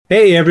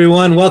Hey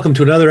everyone, welcome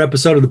to another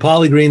episode of the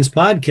Polygreens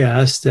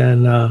podcast.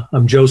 And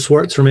I'm Joe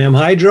Swartz from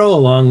AmHydro,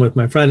 along with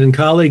my friend and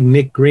colleague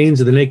Nick Greens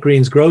of the Nick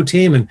Greens Grow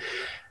Team. And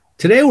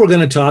today we're going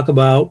to talk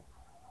about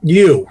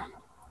you.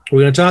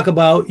 We're going to talk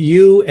about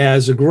you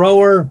as a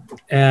grower,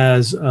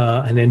 as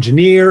an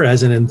engineer,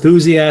 as an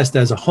enthusiast,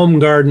 as a home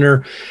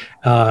gardener,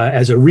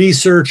 as a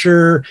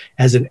researcher,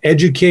 as an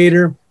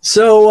educator.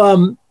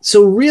 So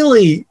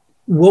really,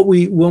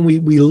 when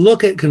we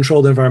look at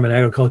controlled environment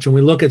agriculture and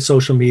we look at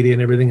social media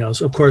and everything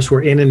else, of course,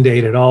 we're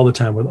inundated all the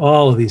time with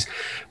all of these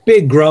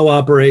big grow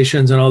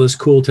operations and all this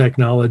cool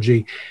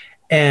technology.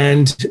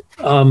 And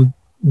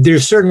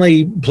there's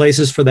certainly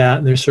places for that,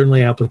 and there's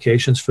certainly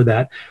applications for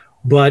that.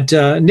 But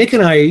Nick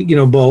and I,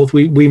 both,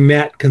 we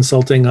met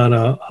consulting on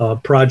a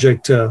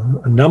project a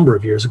number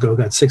of years ago,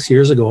 got 6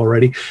 years ago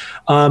already.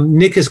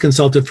 Nick has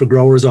consulted for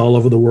growers all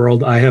over the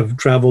world. I have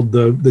traveled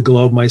the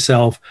globe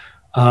myself.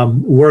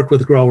 Work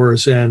with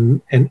growers,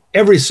 and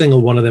every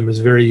single one of them is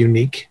very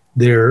unique.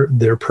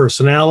 Their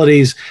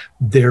personalities,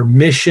 their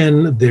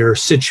mission, their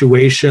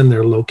situation,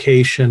 their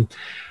location.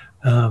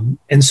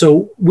 And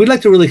so we'd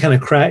like to really kind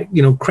of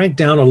crank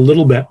down a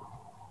little bit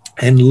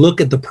and look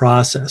at the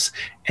process.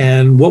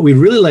 And what we'd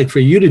really like for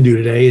you to do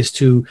today is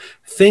to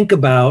think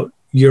about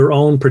your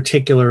own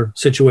particular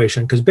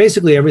situation, because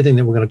basically everything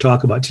that we're going to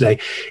talk about today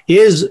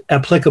is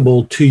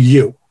applicable to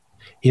you.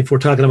 If we're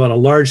talking about a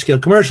large-scale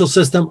commercial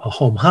system, a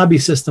home hobby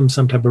system,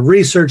 some type of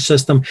research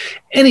system,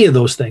 any of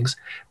those things,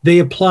 they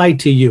apply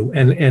to you.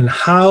 And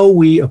how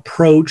we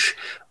approach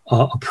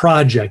a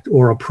project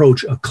or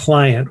approach a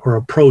client or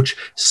approach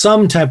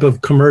some type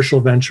of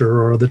commercial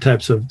venture or the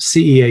types of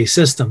CEA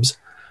systems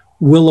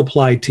will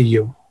apply to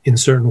you in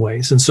certain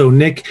ways. And so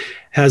Nick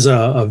has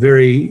a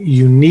very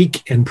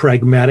unique and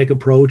pragmatic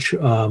approach.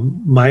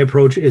 My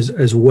approach is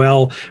as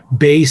well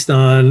based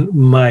on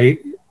my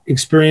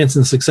experience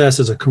and success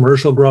as a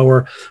commercial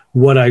grower,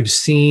 what I've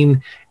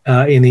seen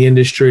in the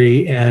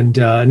industry. And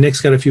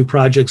Nick's got a few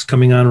projects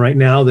coming on right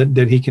now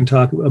that he can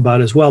talk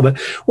about as well. But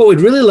what we'd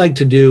really like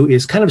to do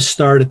is kind of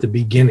start at the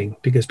beginning,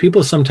 because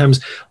people sometimes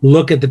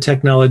look at the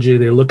technology,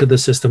 they look at the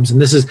systems, and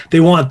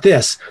they want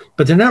this,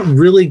 but they're not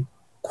really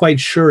quite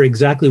sure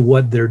exactly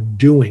what they're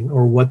doing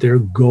or what their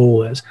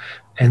goal is.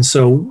 And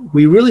so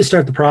we really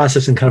start the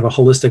process in kind of a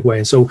holistic way.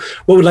 And so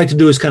what we'd like to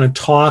do is kind of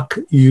talk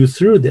you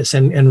through this.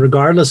 And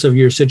regardless of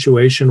your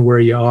situation, where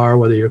you are,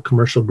 whether you're a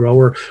commercial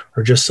grower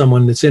or just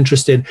someone that's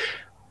interested,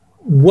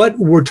 what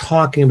we're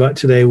talking about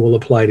today will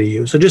apply to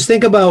you. So just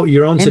think about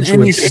your own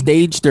situation. Any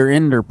stage they're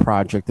in their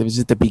project. Is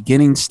it the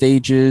beginning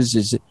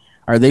stages?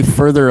 Are they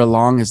further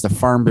along? Has the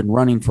farm been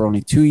running for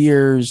only 2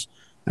 years?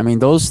 I mean,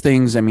 those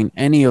things,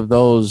 any of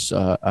those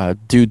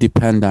do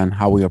depend on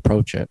how we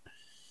approach it.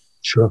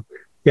 Sure.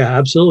 Yeah,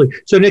 absolutely.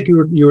 So, Nick,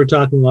 you were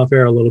talking off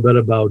air a little bit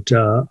about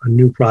a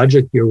new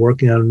project you're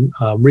working on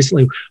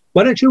recently.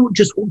 Why don't you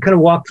just kind of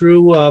walk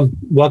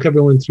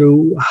everyone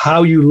through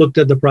how you looked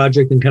at the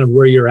project and kind of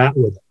where you're at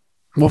with it?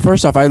 Well,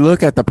 first off, I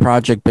look at the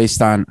project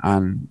based on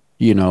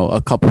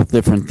a couple of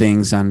different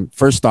things. And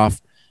first off,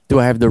 do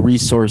I have the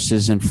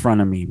resources in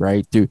front of me,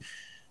 right? Do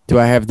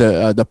I have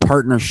the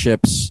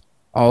partnerships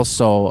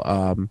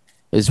also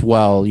as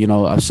well?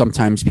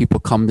 Sometimes people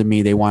come to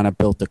me, they want to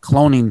build a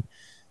cloning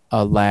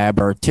lab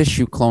or a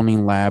tissue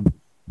cloning lab.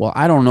 Well,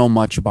 I don't know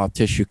much about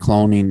tissue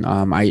cloning.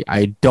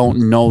 I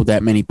don't know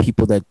that many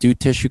people that do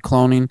tissue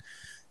cloning.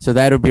 So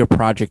that would be a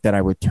project that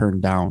I would turn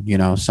down,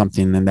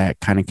 something in that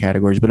kind of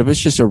categories. But if it's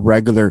just a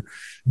regular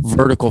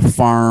vertical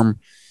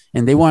farm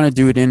and they want to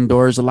do it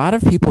indoors, a lot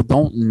of people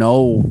don't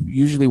know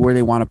usually where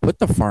they want to put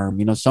the farm.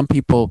 Some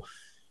people,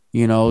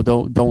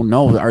 don't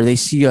know, or they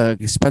see a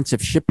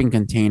expensive shipping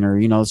container,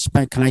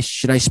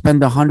 should I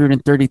spend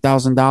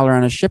 $130,000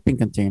 on a shipping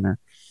container?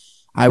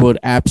 I would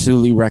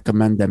absolutely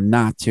recommend them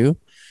not to.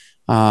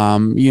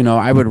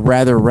 I would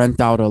rather rent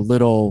out a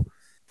little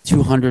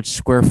 200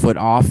 square foot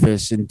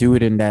office and do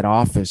it in that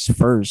office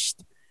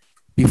first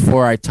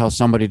before I tell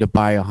somebody to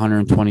buy a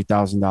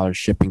 $120,000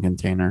 shipping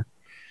container.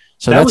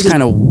 So that's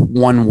kind of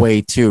one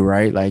way too,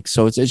 right?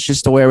 So it's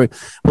just the way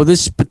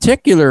this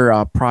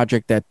particular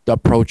project that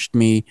approached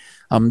me,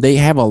 they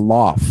have a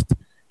loft.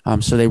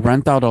 So they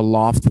rent out a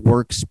loft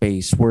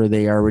workspace where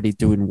they are already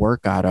doing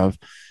work out of.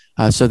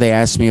 So they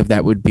asked me if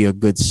that would be a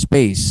good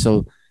space.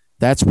 So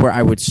that's where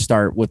I would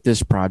start with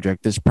this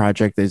project. This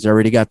project has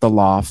already got the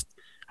loft.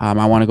 I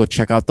want to go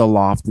check out the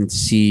loft and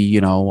see,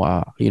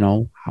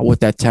 what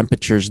that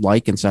temperature is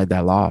like inside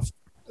that loft.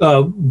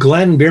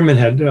 Glenn Bierman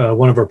had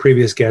one of our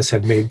previous guests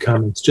had made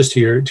comments just to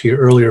your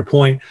earlier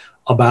point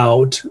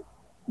about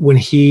when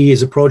he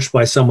is approached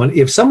by someone.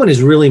 If someone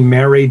is really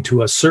married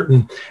to a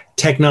certain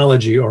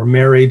technology or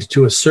married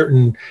to a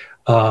certain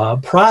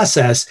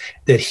process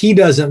that he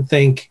doesn't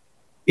think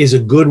is a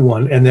good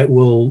one and that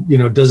will,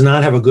 does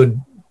not have a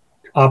good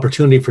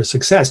opportunity for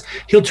success,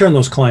 he'll turn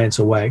those clients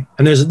away.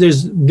 And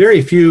there's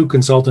very few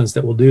consultants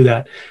that will do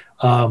that.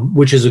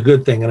 which is a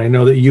good thing. And I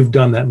know that you've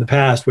done that in the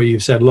past where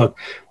you've said, look,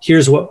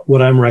 here's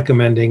what I'm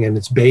recommending, and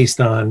it's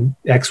based on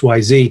X,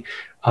 Y, Z.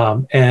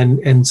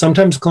 And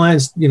sometimes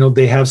clients,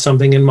 they have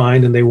something in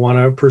mind and they want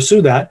to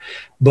pursue that.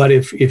 But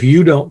if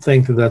you don't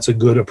think that that's a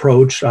good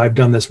approach, I've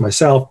done this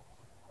myself.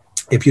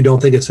 If you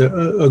don't think it's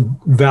a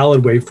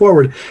valid way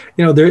forward,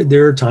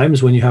 there are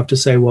times when you have to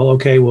say, well,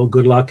 okay, well,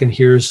 good luck. And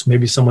here's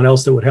maybe someone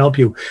else that would help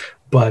you.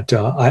 But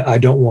I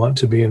don't want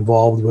to be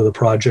involved with a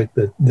project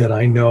that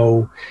I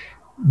know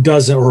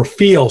doesn't, or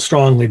feel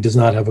strongly does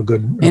not have a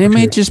good. And it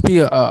may just be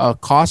a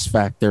cost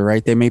factor,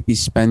 right? They may be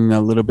spending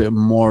a little bit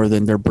more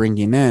than they're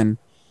bringing in.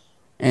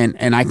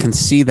 And I can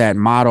see that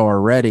model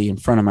already in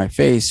front of my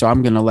face. So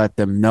I'm going to let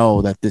them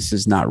know that this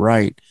is not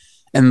right,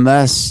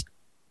 unless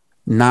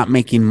not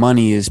making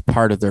money is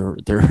part of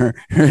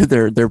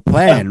their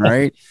plan,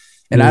 right?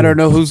 And I don't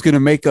know who's going to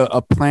make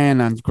a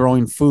plan on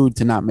growing food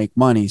to not make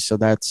money. So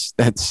that's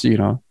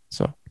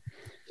so.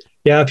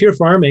 Yeah, if you're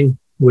farming,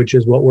 which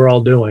is what we're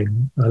all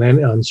doing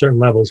on certain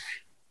levels,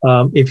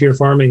 if you're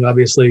farming,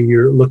 obviously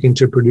you're looking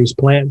to produce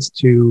plants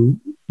to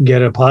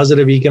get a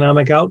positive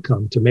economic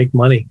outcome, to make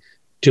money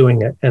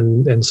doing it.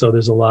 And so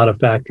there's a lot of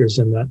factors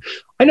in that.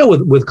 I know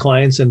with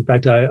clients, in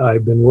fact,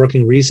 I've been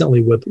working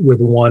recently with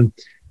one,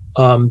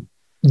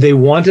 they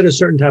wanted a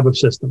certain type of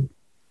system,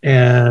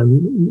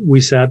 and we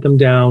sat them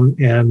down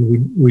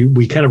and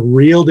we kind of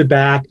reeled it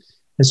back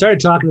and started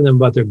talking to them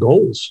about their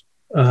goals.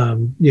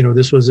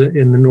 This was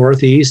in the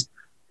Northeast,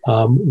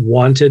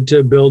 wanted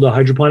to build a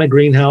hydroponic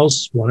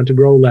greenhouse, wanted to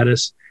grow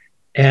lettuce.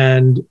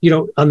 And,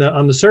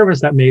 on the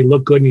surface that may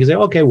look good. And you can say,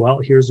 okay, well,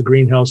 here's a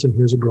greenhouse and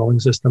here's a growing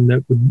system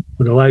that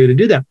would allow you to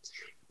do that.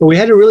 But we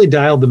had to really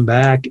dial them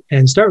back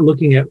and start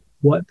looking at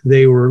what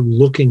they were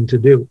looking to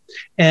do.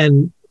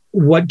 And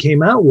what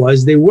came out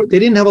was they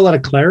didn't have a lot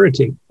of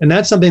clarity. And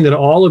that's something that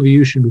all of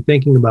you should be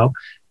thinking about.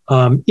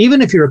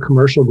 Even if you're a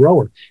commercial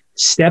grower,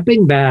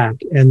 stepping back,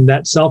 and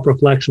that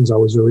self-reflection is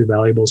always really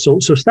valuable. So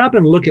stop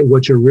and look at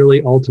what you're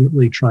really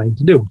ultimately trying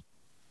to do.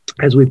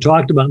 As we've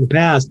talked about in the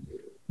past,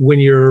 when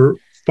you're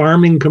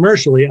farming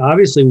commercially,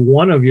 obviously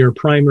one of your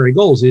primary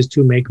goals is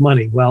to make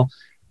money. Well,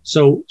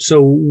 so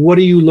what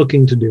are you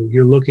looking to do?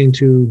 You're looking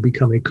to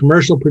become a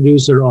commercial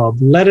producer of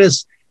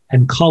lettuce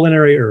and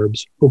culinary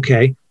herbs.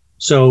 Okay.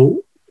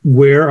 So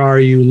where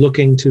are you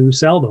looking to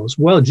sell those?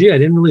 Well, gee, I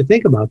didn't really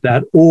think about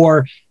that.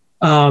 Or,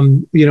 I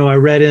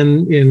read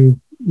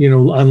in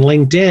on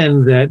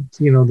LinkedIn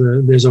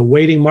that, there's a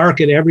waiting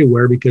market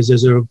everywhere because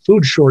there's a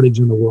food shortage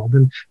in the world.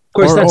 And of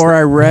course,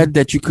 I read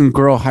that you can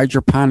grow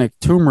hydroponic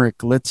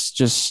turmeric. Let's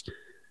just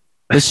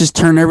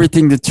turn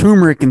everything to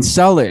turmeric and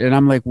sell it. And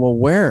I'm like, well,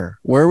 where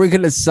are we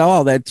going to sell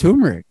all that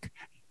turmeric?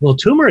 Well,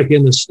 turmeric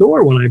in the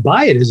store, when I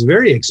buy it, is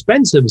very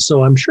expensive.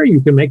 So I'm sure you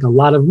can make a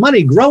lot of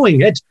money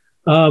growing it.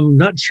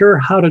 Not sure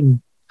how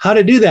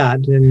to do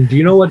that. And do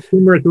you know what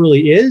turmeric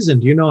really is?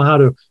 And do you know how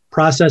to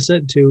process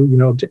it to,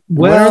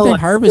 what are they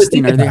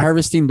harvesting? Are they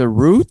harvesting the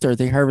root? Are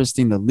they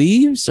harvesting the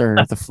leaves or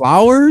the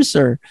flowers?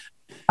 Or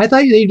I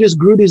thought they just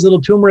grew these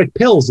little turmeric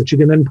pills that you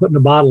can then put in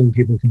a bottle and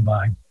people can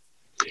buy.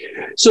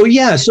 So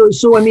yeah,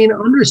 so I mean,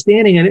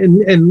 understanding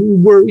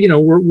and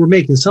we're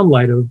making some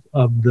light of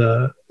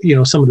the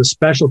some of the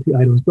specialty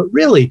items, but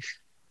really,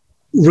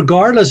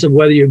 regardless of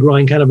whether you're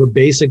growing kind of a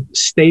basic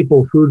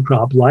staple food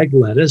crop like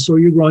lettuce or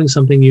you're growing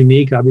something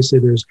unique, obviously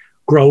there's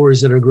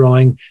growers that are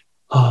growing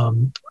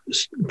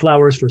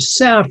flowers for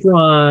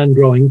saffron,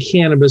 growing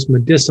cannabis,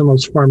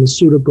 medicinals,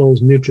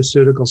 pharmaceuticals,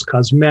 nutraceuticals,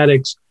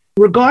 cosmetics.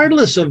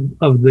 Regardless of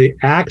the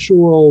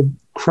actual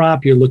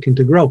crop you're looking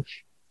to grow,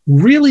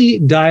 really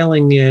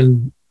dialing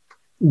in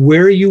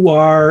where you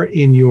are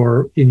in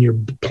your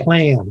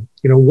plan,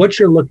 what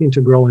you're looking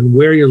to grow and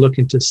where you're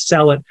looking to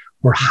sell it,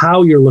 or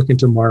how you're looking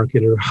to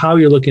market, or how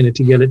you're looking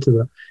to get it to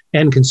the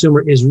end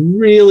consumer is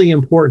really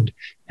important.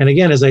 And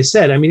again, as I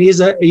said, I mean,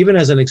 even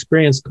as an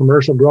experienced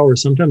commercial grower,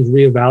 sometimes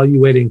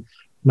reevaluating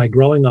my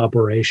growing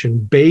operation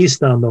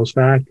based on those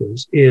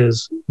factors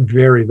is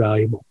very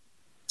valuable.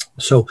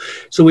 So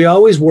we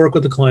always work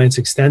with the clients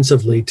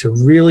extensively to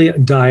really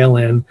dial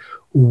in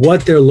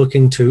what they're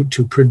looking to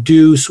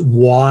produce,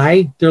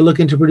 why they're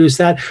looking to produce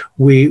that.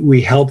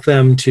 We help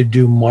them to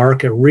do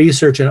market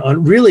research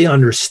and really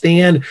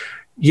understand,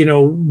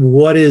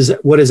 what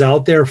is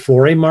out there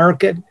for a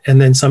market. And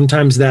then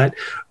sometimes that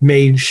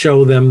may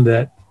show them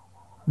that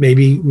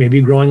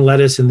maybe growing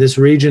lettuce in this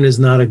region is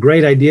not a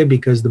great idea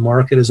because the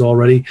market is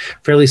already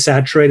fairly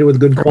saturated with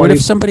good quality. What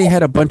if somebody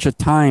had a bunch of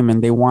time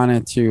and they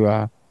wanted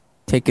to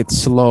take it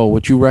slow?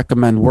 Would you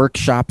recommend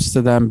workshops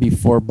to them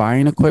before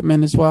buying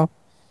equipment as well?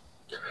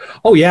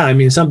 Oh yeah, I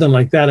mean, something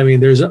like that. I mean,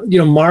 there's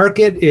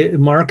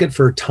market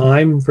for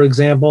time, for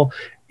example,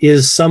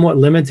 is somewhat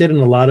limited in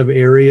a lot of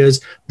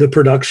areas. The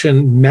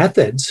production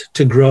methods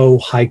to grow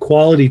high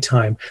quality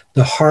time,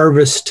 the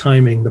harvest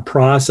timing, the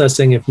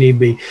processing if need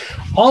be,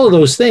 all of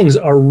those things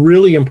are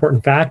really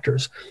important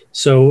factors.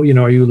 So,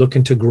 are you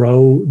looking to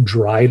grow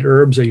dried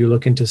herbs? Are you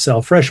looking to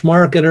sell fresh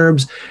market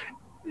herbs?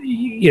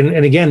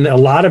 And again, a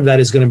lot of that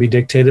is going to be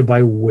dictated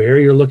by where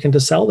you're looking to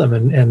sell them.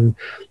 And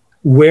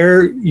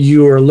where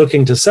you are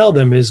looking to sell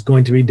them is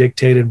going to be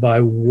dictated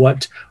by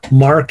what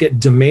market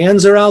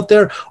demands are out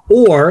there,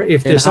 or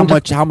if there's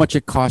how much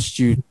it costs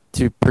you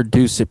to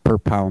produce it per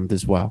pound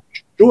as well.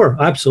 Sure,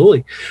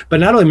 absolutely. But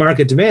not only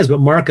market demands,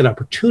 but market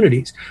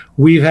opportunities.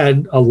 We've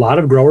had a lot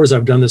of growers.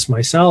 I've done this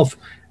myself.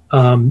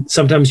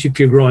 Sometimes if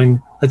you're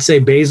growing, let's say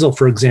basil,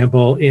 for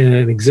example, in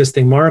an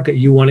existing market,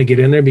 you want to get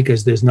in there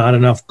because there's not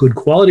enough good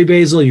quality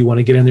basil. You want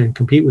to get in there and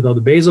compete with other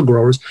basil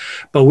growers.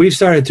 But we've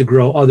started to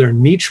grow other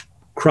niche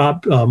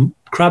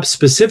crops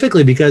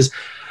specifically because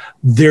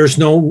there's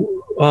no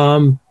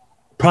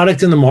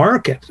product in the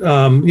market.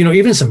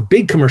 Even some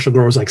big commercial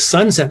growers like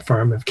Sunset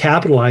Farm have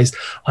capitalized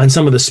on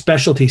some of the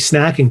specialty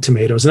snacking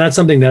tomatoes. And that's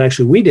something that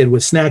actually we did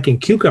with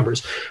snacking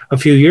cucumbers a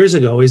few years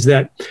ago, is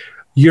that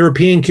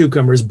European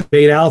cucumbers,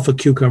 beta alpha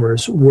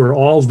cucumbers, were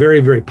all very,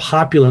 very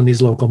popular in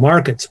these local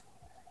markets.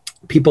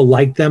 People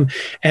liked them,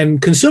 and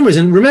consumers,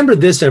 and remember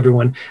this,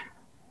 everyone,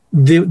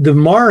 the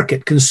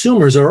market,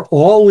 consumers are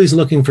always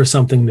looking for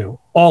something new.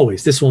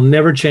 Always. This will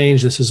never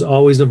change. This is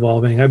always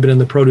evolving. I've been in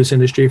the produce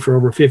industry for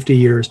over 50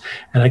 years,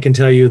 and I can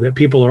tell you that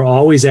people are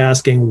always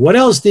asking, what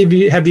else have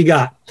you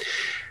got?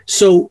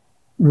 So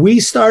we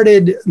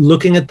started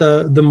looking at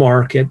the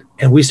market,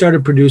 and we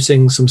started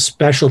producing some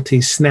specialty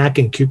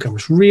snacking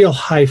cucumbers, real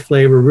high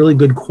flavor, really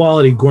good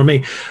quality,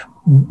 gourmet.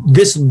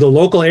 The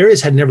local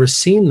areas had never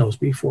seen those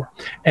before.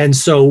 And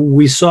so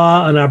we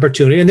saw an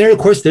opportunity, and there, of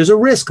course, there's a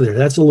risk there.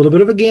 That's a little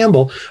bit of a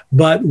gamble,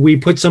 but we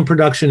put some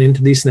production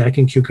into these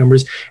snacking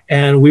cucumbers,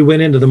 and we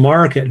went into the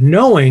market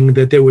knowing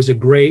that there was a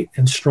great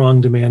and strong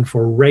demand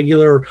for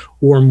regular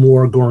or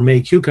more gourmet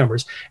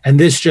cucumbers. And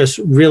this just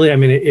really,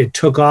 it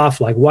took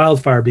off like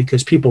wildfire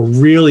because people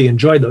really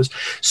enjoyed those.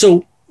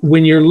 So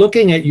when you're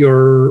looking at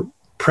your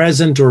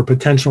present or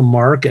potential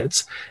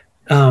markets,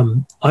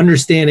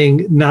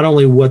 understanding not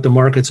only what the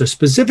markets are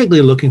specifically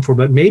looking for,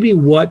 but maybe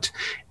what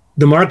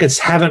the markets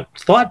haven't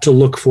thought to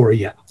look for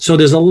yet. So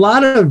there's a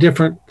lot of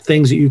different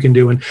things that you can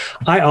do. And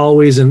I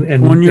always,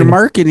 and when you're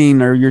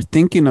marketing or you're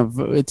thinking of,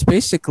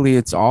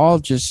 it's all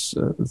just,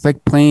 it's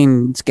like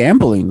it's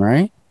gambling,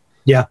 right?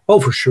 Yeah. Oh,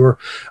 for sure.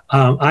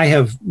 I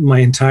have my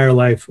entire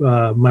life.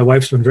 My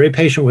wife's been very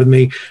patient with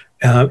me.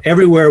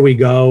 Everywhere we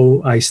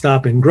go, I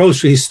stop in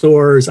grocery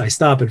stores, I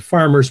stop at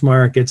farmers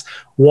markets,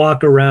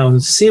 walk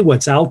around, see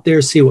what's out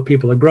there, see what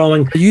people are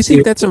growing. Do you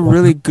think that's a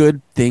really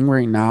good thing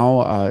right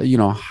now?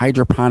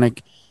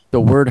 Hydroponic, the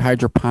word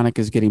hydroponic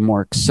is getting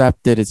more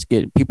accepted.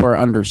 People are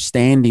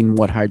understanding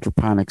what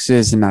hydroponics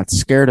is and not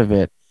scared of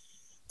it.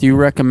 Do you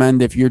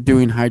recommend, if you're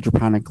doing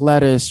hydroponic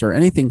lettuce or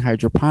anything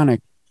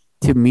hydroponic,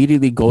 to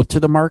immediately go to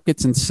the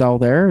markets and sell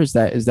there? Is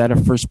that a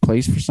first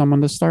place for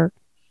someone to start?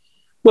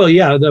 Well,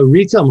 yeah, the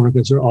retail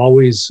markets are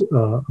always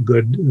a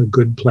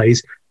good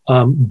place,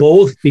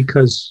 both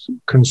because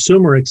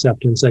consumer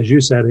acceptance, as you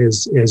said,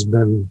 has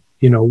been,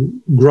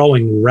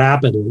 growing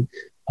rapidly.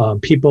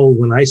 People,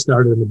 when I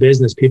started in the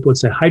business, people would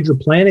say,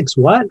 hydroponics,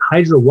 what?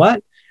 Hydro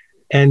what?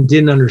 And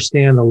didn't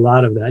understand a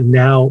lot of that.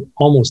 Now,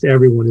 almost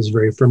everyone is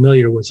very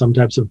familiar with some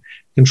types of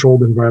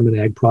controlled environment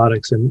ag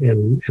products.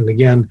 And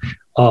again,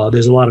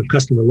 there's a lot of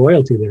customer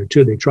loyalty there,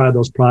 too. They try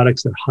those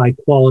products. They're high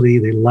quality.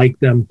 They like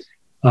them.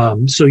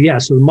 So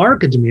the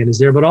market demand is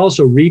there, but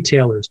also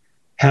retailers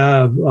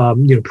have,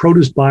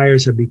 produce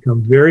buyers have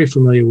become very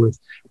familiar with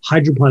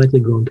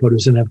hydroponically grown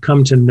produce and have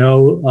come to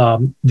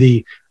know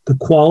the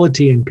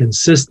quality and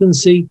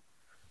consistency,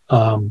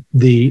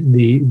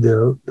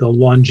 the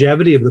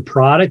longevity of the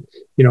product.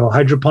 A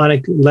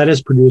hydroponic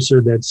lettuce producer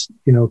that's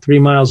 3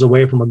 miles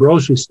away from a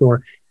grocery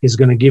store is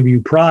going to give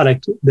you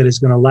product that is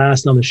going to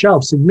last on the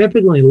shelf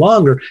significantly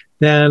longer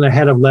than a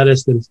head of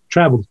lettuce that's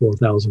traveled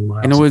 4,000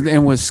 miles. And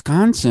in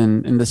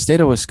Wisconsin, in the state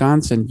of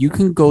Wisconsin, you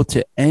can go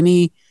to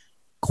any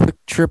Quick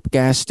Trip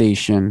gas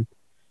station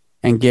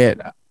and get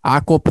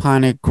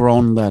aquaponic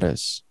grown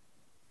lettuce.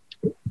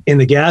 In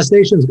the gas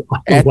stations?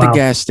 The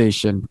gas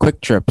station,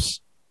 Quick Trips.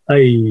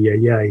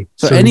 Ay.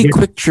 So any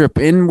Quick Trip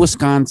in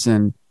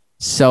Wisconsin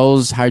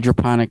sells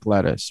hydroponic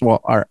lettuce,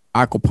 or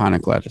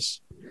aquaponic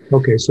lettuce.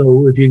 Okay,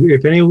 so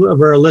if any of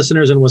our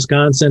listeners in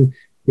Wisconsin,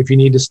 if you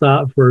need to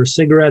stop for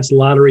cigarettes,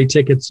 lottery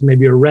tickets,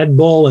 maybe a Red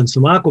Bull and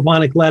some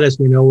aquaponic lettuce,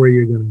 we know where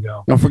you're going to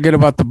go. Don't forget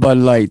about the Bud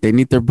Light. They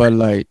need their Bud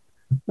Light.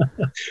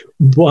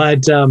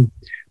 But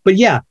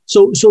yeah,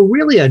 so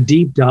really a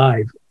deep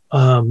dive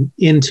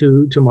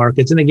into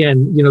markets. And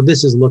again,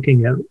 this is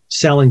looking at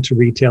selling to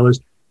retailers,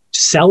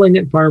 selling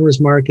at farmers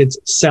markets,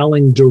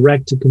 selling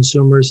direct to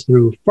consumers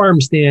through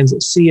farm stands,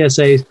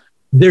 CSAs.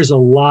 There's a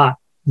lot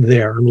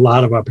there, a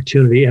lot of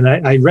opportunity. And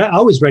I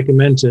always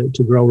recommend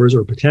to growers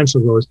or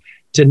potential growers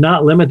to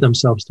not limit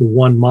themselves to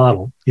one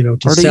model, or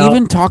to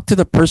even talk to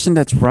the person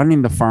that's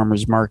running the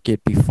farmer's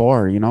market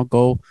before,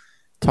 go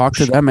talk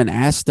to them and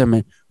ask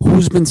them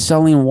who's been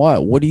selling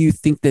what do you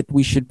think that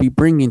we should be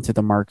bringing to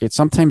the market?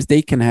 Sometimes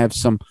they can have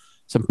some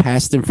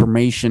past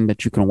information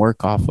that you can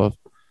work off of.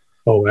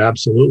 Oh,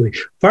 absolutely.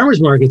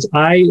 Farmers markets,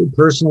 I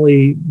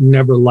personally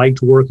never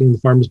liked working the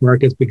farmers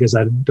markets because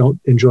I don't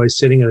enjoy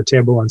sitting at a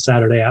table on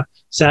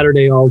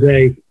Saturday all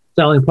day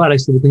selling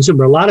products to the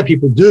consumer. A lot of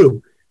people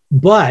do.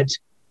 But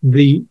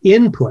the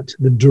input,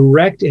 the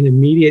direct and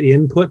immediate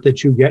input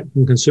that you get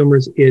from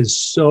consumers is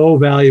so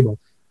valuable,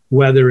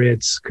 whether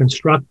it's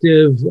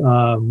constructive.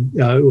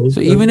 So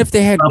even if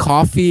they had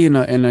coffee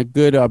and a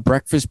good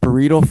breakfast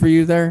burrito for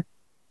you there,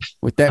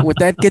 would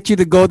that get you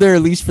to go there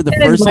at least for the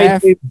first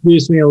half? It might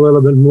introduce me a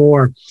little bit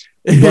more,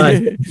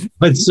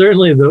 but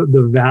certainly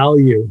the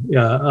value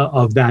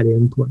of that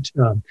input.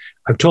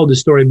 I've told this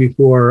story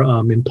before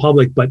in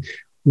public, but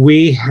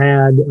we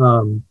had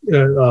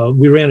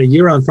we ran a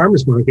year-round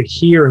farmers market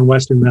here in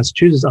Western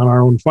Massachusetts on our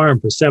own farm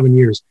for 7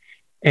 years,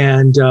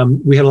 and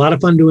we had a lot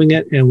of fun doing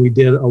it. And we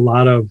did a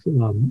lot of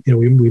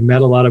we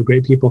met a lot of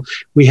great people.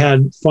 We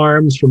had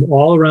farms from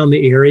all around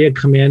the area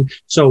come in.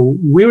 So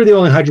we were the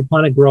only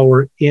hydroponic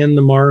grower in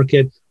the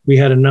market. We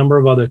had a number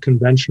of other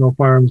conventional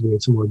farms. We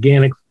had some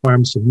organic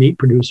farms, some meat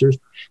producers,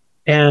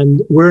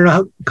 and we're in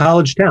a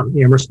college town,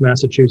 Amherst,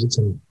 Massachusetts,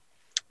 and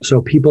so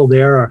people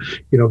there are,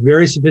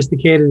 very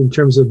sophisticated in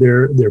terms of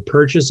their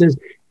purchases.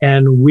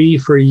 And we,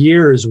 for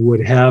years,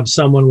 would have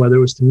someone, whether it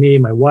was to me,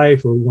 my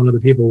wife, or one of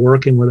the people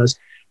working with us,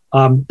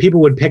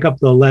 people would pick up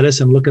the lettuce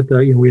and look at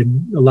we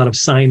had a lot of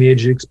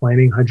signage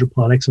explaining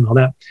hydroponics and all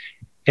that.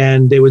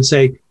 And they would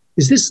say,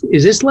 is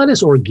this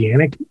lettuce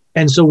organic?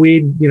 And so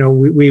we'd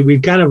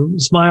kind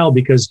of smile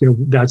because,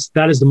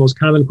 that is the most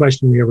common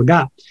question we ever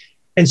got.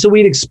 And so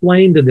we'd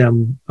explain to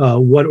them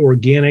what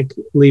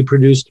organically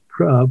produced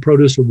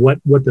produce, or what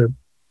the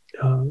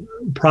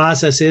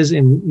process is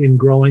in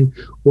growing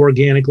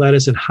organic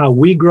lettuce, and how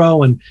we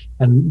grow, and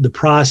the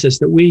process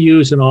that we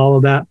use, and all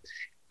of that.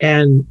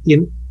 And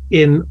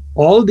in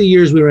all of the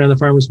years we were on the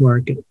farmers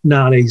market,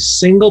 not a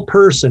single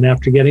person,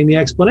 after getting the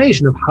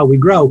explanation of how we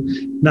grow,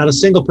 not a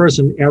single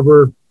person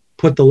ever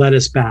put the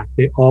lettuce back.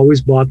 They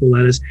always bought the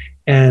lettuce,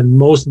 and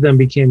most of them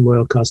became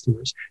loyal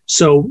customers.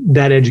 So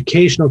that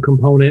educational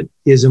component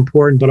is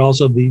important, but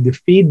also the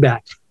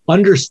feedback,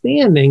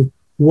 understanding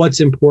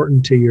what's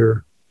important to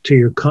your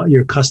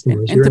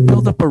customers. And to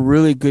build up a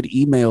really good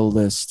email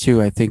list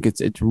too. I think it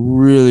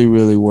really,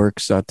 really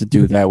works to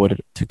do that,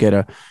 to get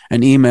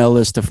an email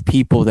list of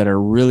people that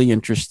are really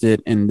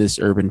interested in this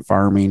urban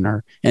farming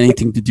or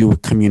anything to do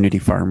with community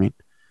farming.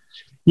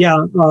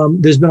 Yeah,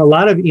 there's been a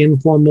lot of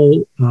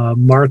informal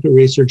market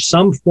research,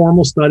 some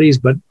formal studies,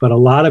 but a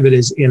lot of it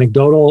is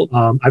anecdotal.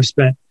 I've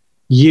spent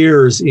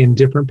years in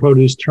different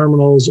produce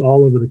terminals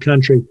all over the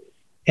country.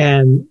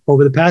 And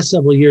over the past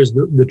several years,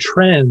 the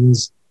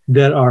trends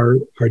that are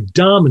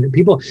dominant,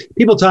 people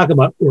talk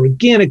about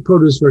organic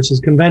produce versus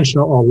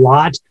conventional a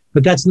lot,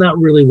 but that's not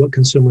really what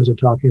consumers are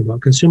talking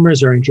about.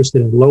 Consumers are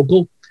interested in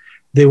local.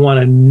 They want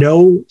to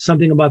know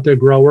something about their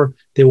grower.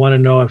 They want to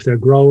know if their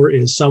grower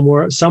is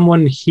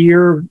someone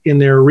here in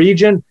their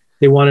region.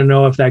 They want to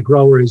know if that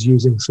grower is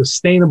using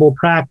sustainable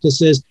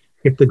practices,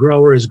 if the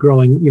grower is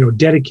growing,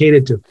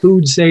 dedicated to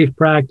food safe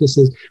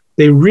practices.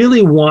 They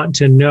really want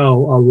to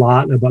know a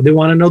lot they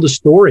want to know the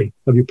story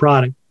of your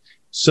product.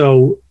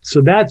 So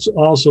that's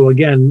also,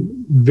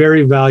 again,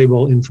 very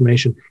valuable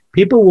information.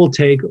 People will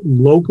take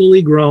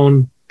locally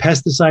grown,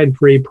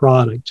 pesticide-free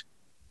product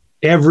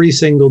every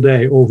single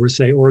day over,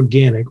 say,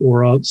 organic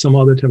or some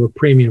other type of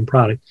premium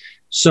product.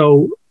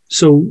 So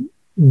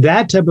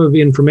that type of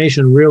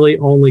information really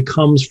only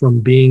comes from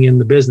being in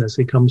the business.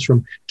 It comes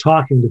from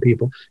talking to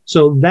people.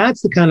 So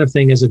that's the kind of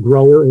thing as a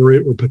grower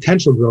or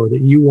potential grower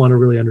that you want to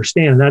really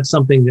understand. And that's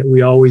something that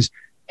we always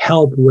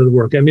help with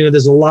work. I mean,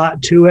 there's a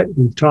lot to it.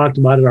 We've talked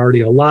about it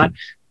already a lot,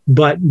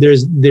 but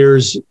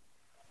there's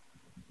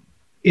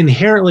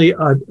inherently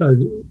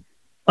an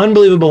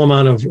unbelievable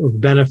amount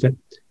of benefit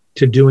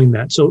to doing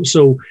that.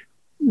 So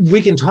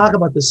we can talk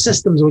about the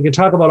systems, we can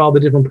talk about all the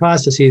different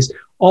processes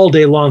all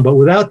day long, but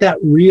without that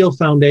real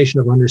foundation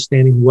of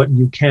understanding what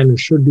you can and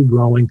should be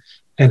growing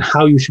and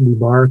how you should be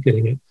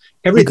marketing it,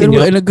 everything.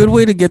 And a good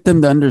way to get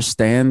them to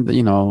understand,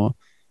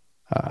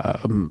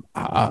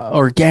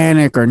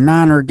 organic or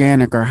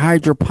non-organic or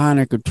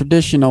hydroponic or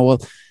traditional.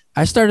 Well,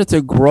 I started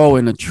to grow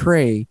in a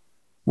tray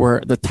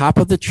where the top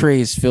of the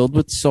tray is filled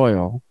with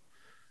soil.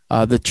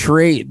 The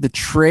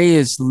tray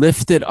is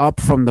lifted up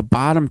from the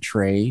bottom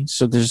tray,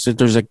 so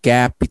there's a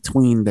gap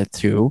between the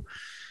two,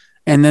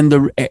 and then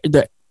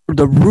the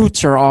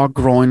roots are all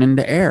growing in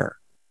the air.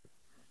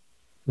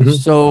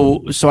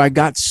 Mm-hmm. So I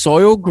got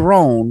soil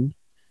grown,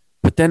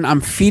 but then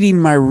I'm feeding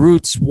my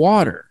roots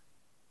water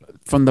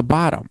from the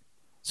bottom.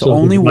 So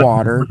only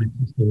water.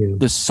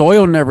 The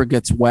soil never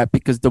gets wet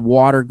because the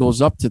water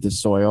goes up to the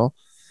soil.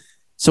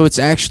 So it's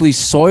actually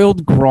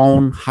soiled,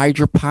 grown,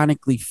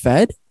 hydroponically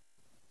fed.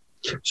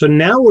 So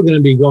now we're going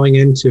to be going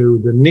into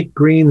the Nick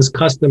Green's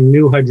custom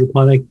new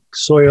hydroponic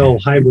soil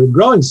hybrid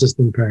growing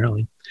system,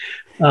 apparently.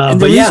 And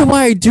the reason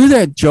why I do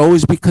that, Joe,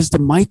 is because the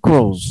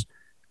micros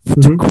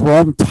to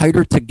grow them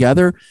tighter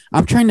together.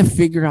 I'm trying to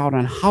figure out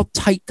on how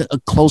tight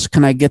close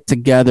can I get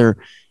together,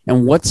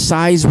 and what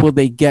size will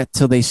they get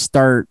till they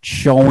start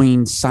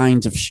showing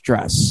signs of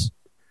stress.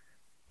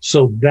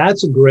 So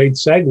that's a great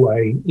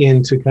segue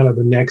into kind of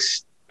the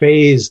next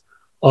phase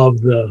of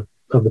the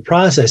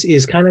process,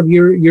 is kind of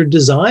your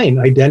design,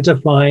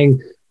 identifying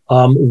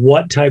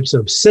what types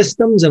of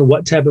systems and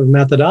what type of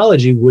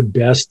methodology would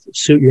best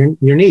suit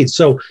your needs.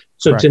 So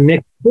to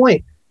Nick's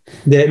point,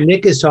 that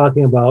Nick is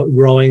talking about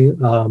growing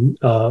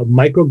a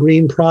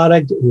microgreen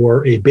product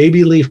or a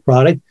baby leaf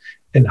product.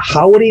 And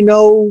how would he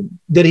know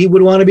that he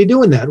would want to be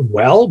doing that?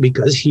 Well,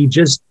 because he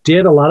just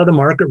did a lot of the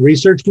market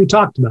research we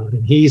talked about,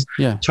 and he's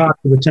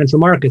talked to potential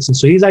markets. And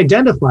so he's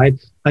identified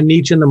a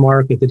niche in the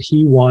market that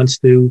he wants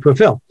to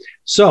fulfill.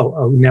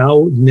 So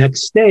now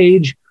next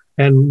stage,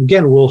 and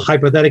again, we'll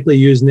hypothetically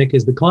use Nick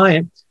as the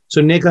client.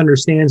 So Nick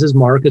understands his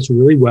markets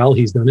really well.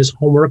 He's done his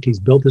homework. He's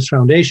built his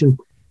foundation.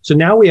 So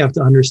now we have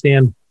to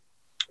understand,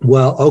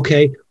 well,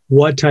 okay,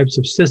 what types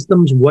of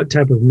systems, what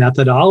type of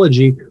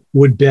methodology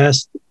would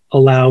best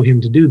allow him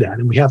to do that?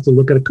 And we have to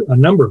look at a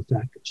number of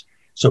factors.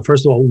 So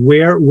first of all,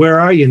 where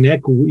are you,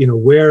 Nick?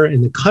 Where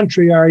in the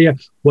country are you?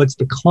 What's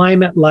the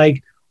climate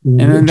like? And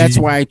then that's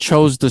why I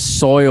chose the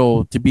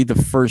soil to be the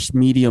first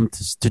medium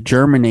to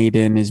germinate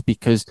in, is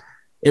because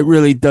it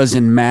really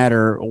doesn't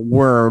matter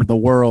where the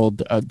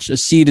world, a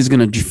seed is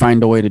going to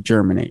find a way to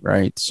germinate,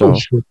 right? So,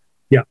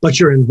 yeah, but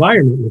your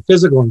environment, the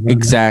physical environment.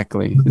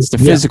 Exactly. It's the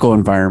physical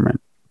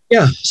environment.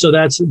 Yeah. So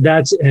that's,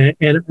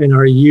 and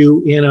are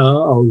you in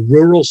a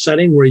rural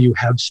setting where you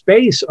have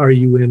space? Are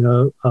you in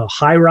a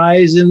high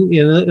rise in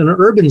an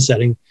urban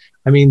setting?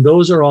 I mean,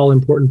 those are all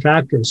important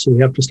factors. So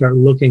we have to start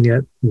looking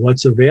at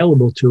what's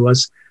available to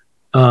us,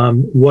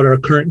 what our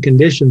current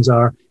conditions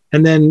are,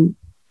 and then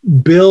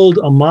build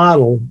a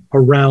model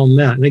around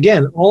that. And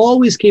again,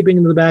 always keeping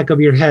in the back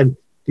of your head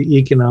the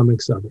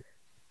economics of it.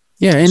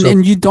 Yeah,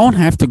 and you don't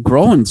have to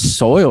grow in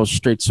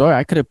straight soil.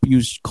 I could have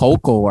used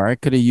cocoa, or I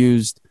could have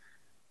used,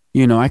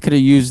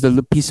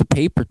 a piece of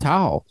paper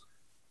towel.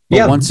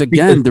 But once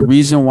again, the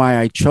reason why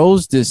I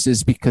chose this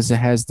is because it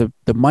has the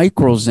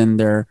micros in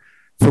there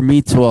for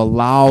me to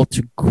allow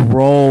to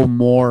grow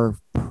more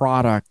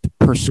product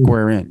per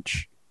square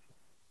inch.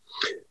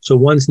 So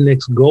once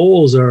Nick's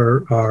goals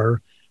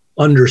are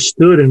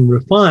understood and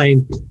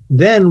refined,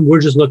 then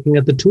we're just looking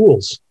at the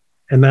tools.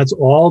 And that's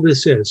all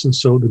this is. And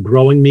so the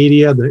growing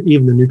media,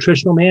 even the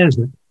nutritional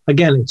management,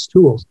 again, it's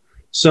tools.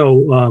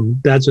 So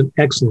that's an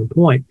excellent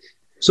point.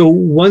 So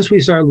once we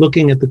start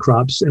looking at the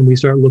crops and we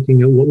start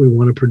looking at what we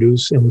want to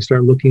produce and we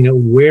start looking at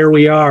where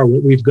we are,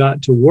 what we've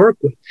got to work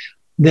with,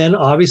 then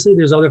obviously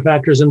there's other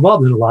factors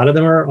involved. And a lot of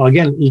them are,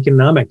 again,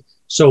 economic.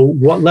 So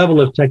what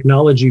level of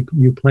technology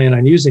you plan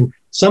on using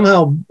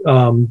somehow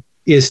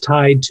is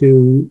tied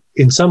to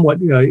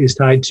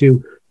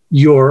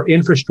your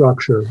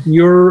infrastructure,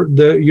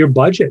 your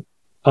budget.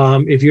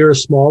 If you're a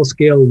small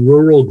scale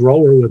rural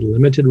grower with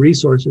limited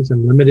resources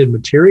and limited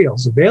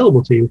materials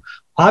available to you,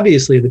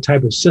 obviously the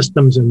type of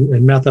systems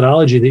and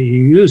methodology that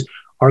you use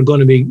are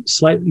going to be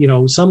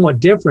somewhat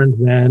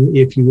different than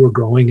if you were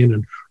growing in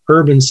an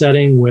urban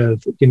setting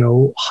with,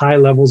 high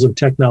levels of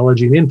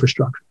technology and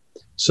infrastructure.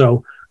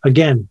 So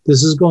again,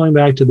 this is going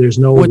back to there's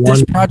no one.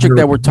 This project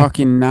that we're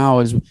talking now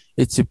is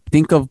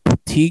think of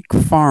boutique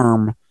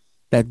farm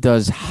that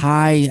does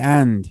high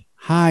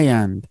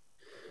end.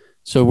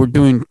 So we're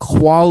doing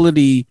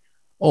quality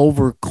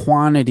over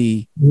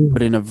quantity,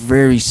 but in a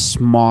very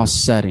small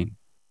setting.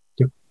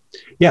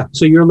 Yeah.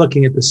 So you're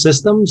looking at the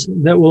systems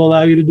that will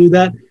allow you to do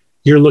that.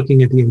 You're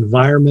looking at the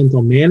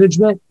environmental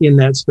management in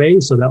that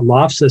space. So that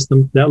loft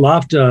system,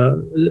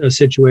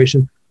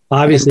 situation,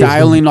 obviously. And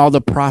dialing all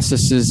the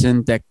processes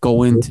in that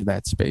go into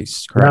that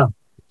space. Correct? Yeah,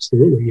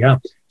 absolutely. Yeah.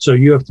 So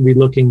you have to be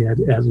looking at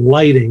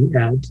lighting,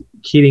 at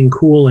heating,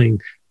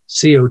 cooling,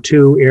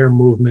 CO2, air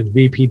movement,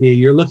 VPD.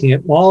 You're looking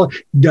at all.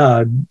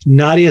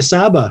 Nadia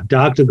Saba,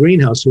 Dr.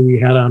 Greenhouse, who we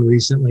had on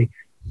recently,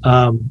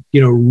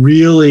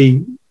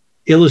 really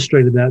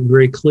illustrated that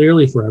very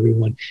clearly for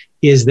everyone,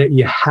 is that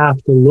you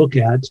have to look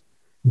at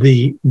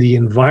the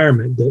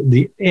environment,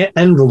 the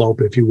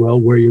envelope, if you will,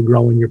 where you're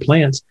growing your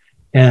plants,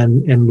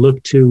 and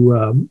look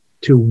to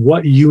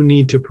what you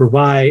need to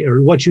provide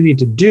or what you need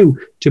to do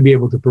to be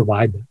able to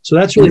provide that. So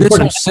that's really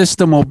important. This whole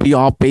system will be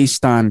all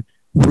based on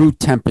root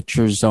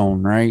temperature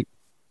zone, right?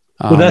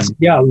 Because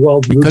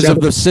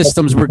of the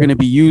systems we're going to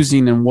be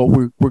using and what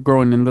we're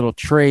growing in little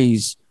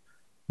trays,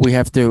 we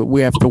have to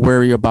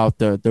worry about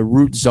the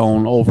root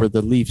zone over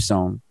the leaf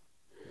zone.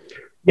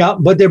 Yeah,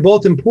 but they're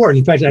both important.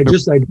 In fact, I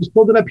just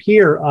pulled it up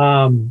here.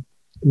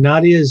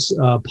 Nadia's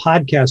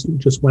podcast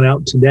just went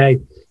out today,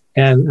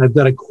 and I've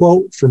got a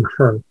quote from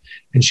her.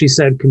 And she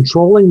said,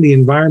 "Controlling the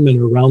environment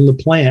around the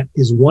plant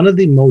is one of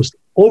the most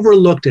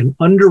overlooked and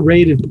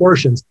underrated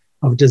portions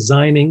of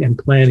designing and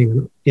planning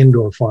an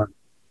indoor farm."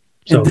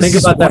 So think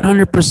about that.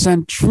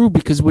 100% true,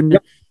 because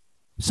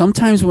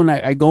sometimes when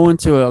I go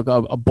into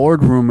a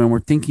boardroom and we're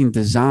thinking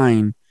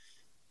design,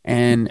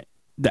 and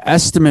the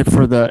estimate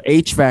for the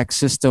HVAC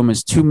system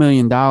is $2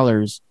 million,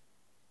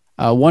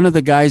 one of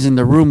the guys in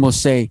the room will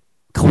say,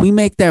 "Can we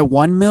make that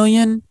 1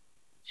 million?"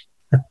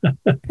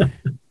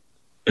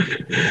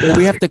 Well,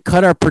 we have to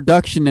cut our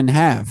production in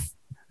half.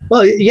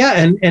 Well, yeah,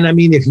 and I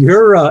mean, if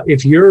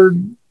you're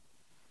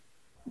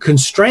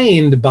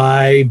constrained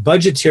by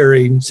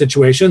budgetary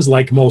situations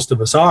like most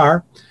of us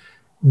are,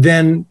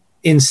 then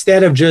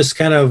instead of just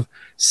kind of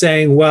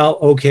saying, well,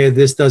 okay,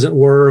 this doesn't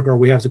work, or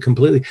we have to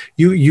completely,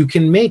 you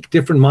can make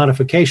different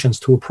modifications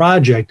to a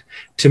project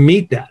to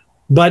meet that.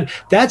 But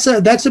that's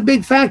a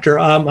big factor.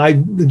 I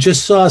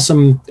just saw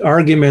some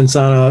arguments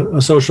on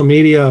a social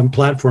media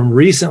platform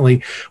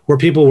recently where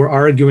people were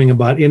arguing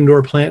about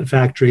indoor plant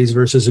factories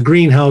versus a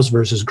greenhouse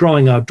versus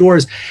growing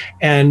outdoors.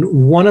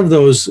 And one of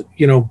those,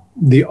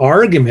 the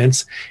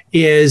arguments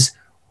is,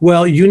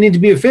 well, you need to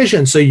be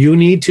efficient. So you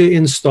need to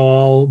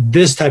install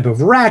this type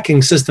of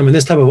racking system and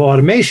this type of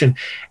automation.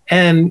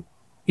 And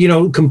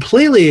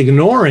completely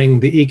ignoring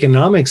the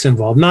economics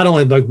involved, not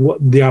only like what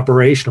the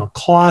operational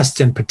costs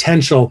and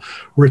potential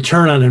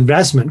return on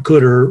investment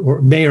could or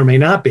may or may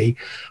not be,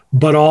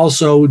 but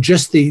also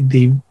just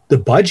the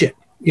budget.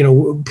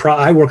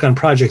 I work on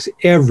projects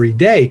every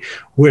day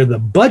where the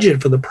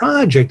budget for the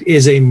project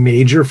is a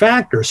major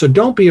factor. So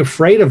don't be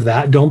afraid of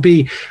that. Don't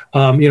be,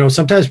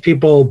 sometimes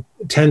people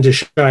tend to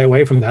shy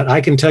away from that. I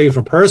can tell you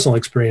from personal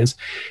experience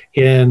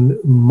in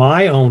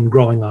my own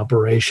growing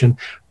operation,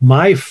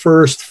 my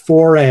first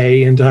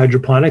foray into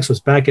hydroponics was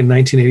back in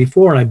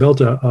 1984, and I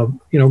built a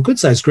good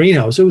sized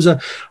greenhouse. It was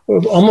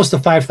almost a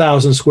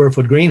 5,000 square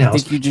foot greenhouse. I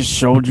think you just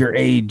showed your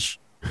age.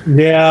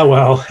 Yeah,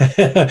 well,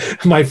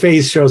 my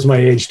face shows my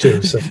age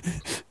too. So,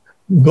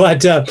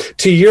 but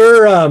to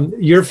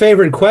your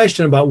favorite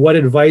question about what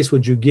advice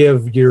would you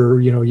give your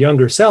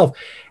younger self,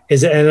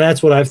 and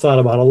that's what I've thought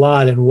about a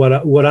lot. And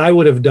what I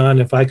would have done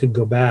if I could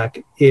go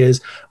back is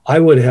I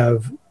would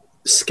have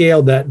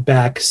scaled that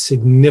back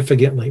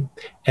significantly,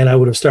 and I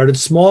would have started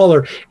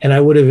smaller, and I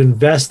would have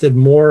invested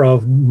more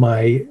of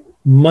my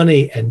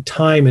money and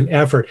time and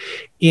effort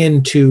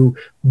into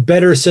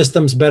better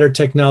systems, better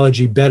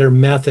technology, better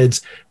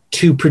methods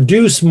to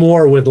produce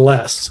more with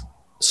less.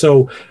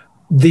 So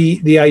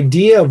the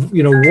idea of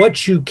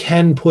what you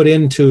can put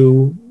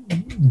into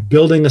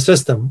building a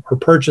system or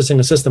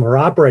purchasing a system or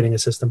operating a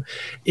system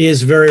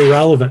is very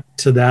relevant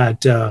to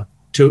that, to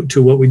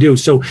what we do.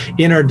 So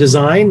in our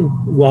design,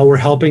 while we're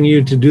helping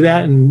you to do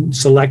that and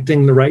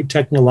selecting the right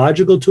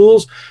technological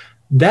tools,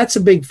 that's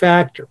a big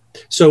factor.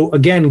 So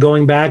again,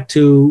 going back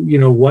to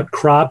what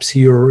crops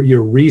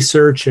your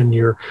research and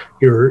your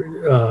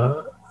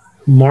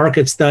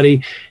market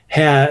study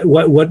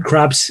what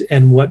crops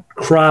and what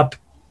crop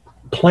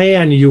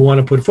plan you want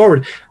to put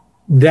forward.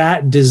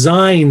 That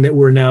design that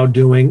we're now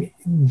doing,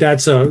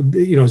 that's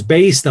is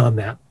based on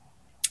that.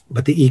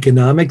 But the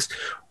economics,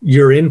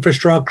 your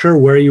infrastructure,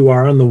 where you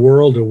are in the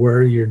world or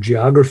where your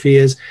geography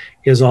is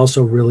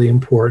also really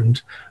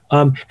important.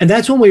 And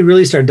that's when we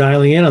really start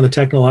dialing in on the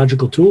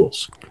technological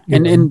tools.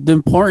 And the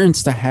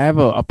importance to have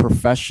a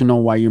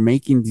professional while you're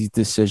making these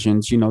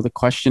decisions. The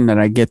question that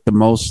I get the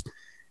most,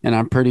 and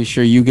I'm pretty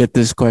sure you get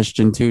this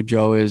question too,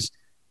 Joe, is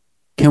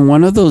can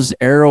one of those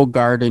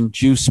AeroGarden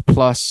Juice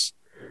Plus,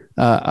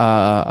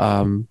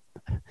 can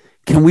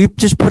we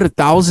just put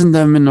 1,000 of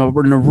them in a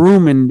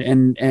room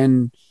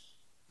and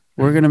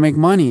we're going to make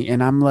money?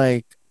 And I'm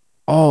like,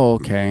 oh,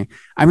 okay.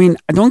 I mean,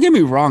 don't get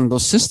me wrong.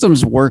 Those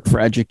systems work for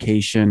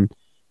education.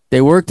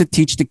 They work to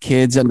teach the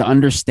kids and the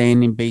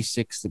understanding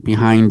basics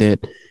behind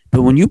it.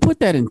 But when you put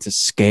that into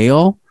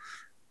scale,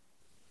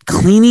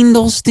 cleaning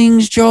those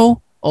things,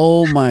 Joe,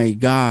 oh my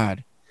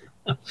God.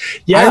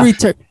 Yeah.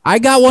 I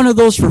got one of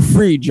those for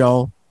free,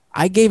 Joe.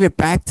 I gave it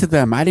back to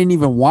them. I didn't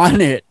even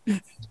want it.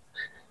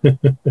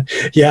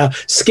 Yeah.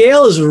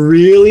 Scale is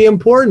really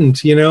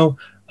important, and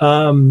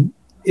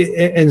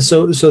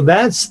so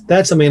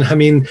that's I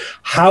mean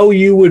how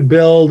you would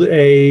build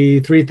a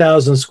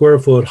 3,000 square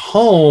foot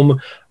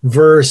home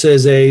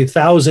versus a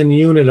 1,000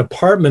 unit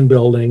apartment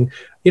building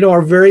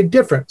are very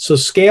different. So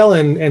scale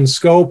and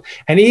scope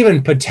and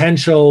even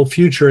potential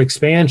future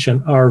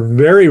expansion are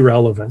very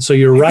relevant. So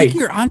you're right. I think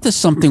you're onto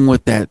something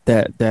with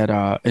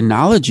that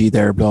analogy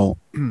there, Bill.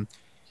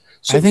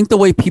 So, I think the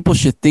way people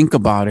should think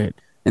about it,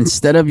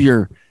 instead of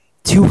your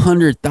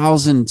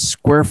 200,000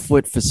 square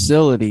foot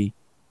facility,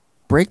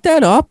 break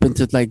that up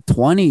into like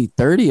 20,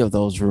 30 of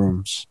those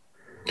rooms.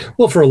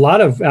 Well, for a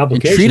lot of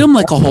applications. And treat them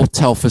like a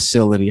hotel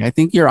facility. I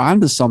think you're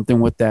onto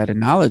something with that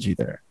analogy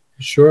there.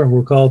 Sure.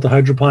 We'll call it the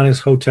hydroponics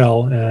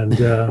hotel, and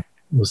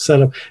we'll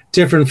set up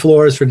different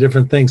floors for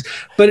different things.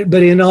 But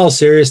in all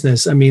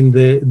seriousness, I mean,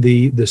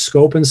 the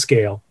scope and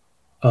scale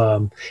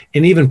and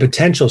even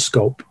potential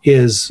scope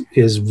is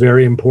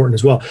very important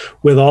as well.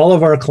 With all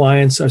of our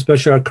clients,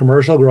 especially our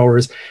commercial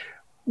growers,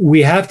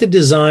 we have to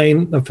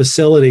design a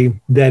facility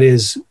that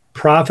is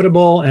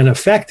profitable and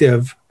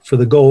effective for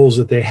the goals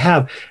that they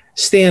have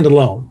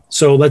standalone.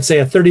 So let's say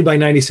a 30 by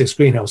 96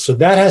 greenhouse. So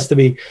that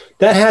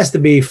has to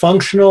be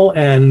functional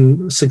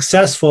and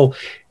successful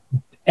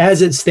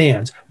as it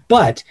stands.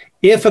 But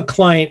if a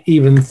client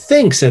even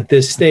thinks at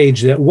this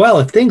stage that, well,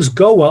 if things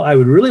go well, I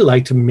would really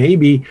like to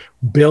maybe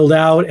build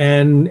out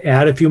and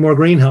add a few more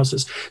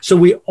greenhouses. So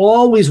we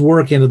always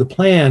work into the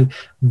plan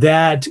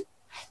that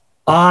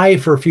eye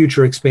for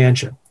future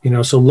expansion.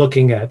 So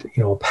looking at,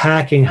 a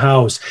packing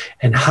house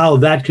and how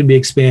that could be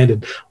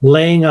expanded,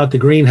 laying out the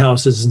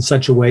greenhouses in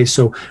such a way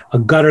so a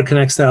gutter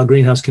connect style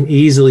greenhouse can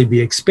easily be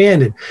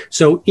expanded.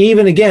 So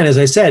even again, as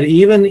I said,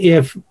 even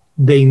if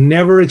they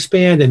never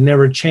expand and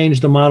never change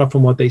the model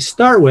from what they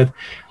start with.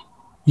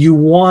 You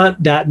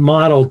want that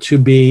model to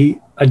be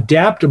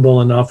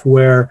adaptable enough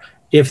where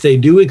if they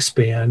do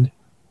expand,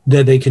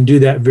 that they can do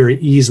that very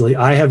easily.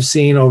 I have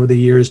seen over the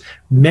years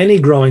many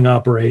growing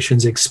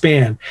operations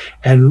expand,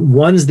 and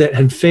ones that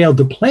had failed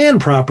to plan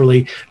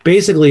properly,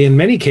 basically in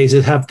many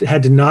cases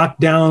had to knock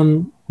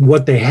down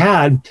what they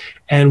had,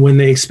 and when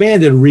they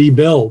expanded,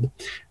 rebuild.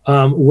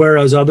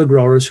 Whereas other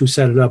growers who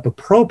set it up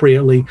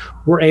appropriately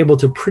were able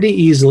to pretty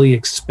easily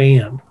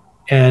expand.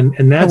 And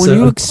that's when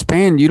you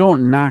expand, you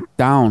don't knock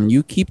down.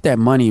 You keep that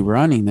money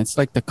running. That's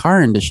like the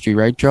car industry,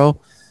 right,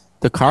 Joe?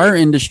 The car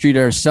industry that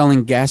are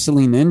selling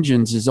gasoline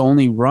engines is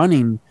only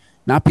running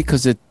not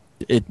because it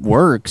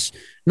works.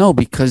 No,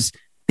 because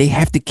they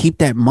have to keep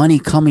that money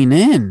coming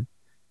in.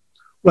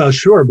 Well,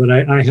 sure, but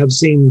I have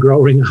seen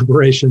growing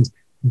operations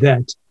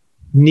that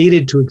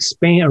needed to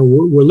expand or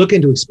were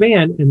looking to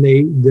expand, and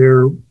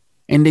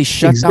they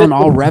shut down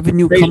all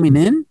revenue coming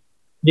in.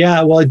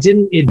 Yeah, well, it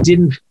didn't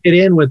fit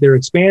in with their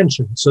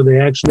expansion, so they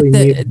actually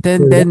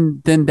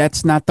then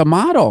that's not the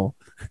model.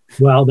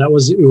 Well, it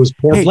was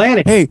poor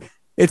planning. Hey,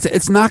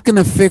 it's not going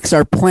to fix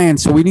our plan,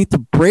 so we need to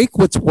break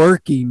what's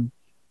working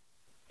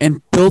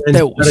and build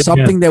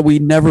something that we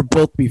never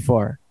built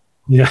before.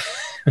 Yeah,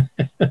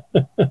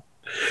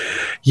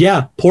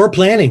 yeah, poor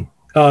planning.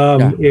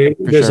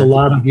 There's a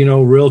lot of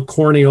real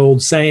corny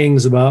old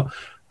sayings about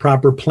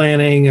proper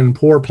planning and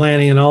poor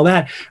planning and all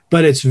that,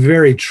 but it's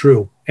very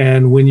true.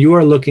 And when you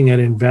are looking at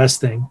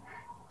investing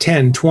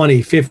 $10, $20,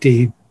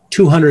 $50,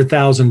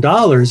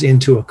 $200,000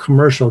 into a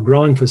commercial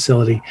growing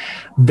facility,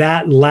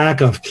 that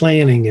lack of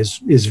planning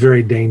is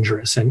very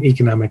dangerous and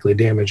economically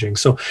damaging.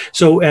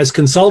 So as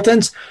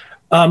consultants,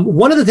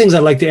 one of the things I'd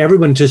like to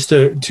everyone just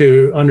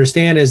to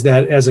understand is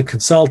that as a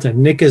consultant,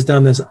 Nick has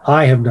done this,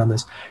 I have done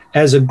this.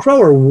 As a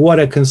grower, what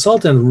a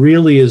consultant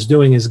really is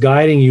doing is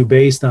guiding you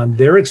based on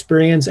their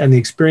experience and the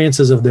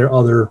experiences of their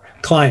other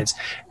clients.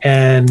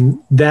 And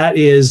that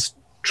is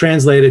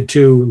translated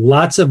to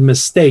lots of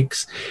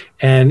mistakes.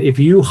 And if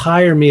you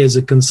hire me as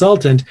a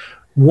consultant,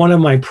 one of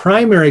my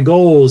primary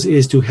goals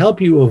is to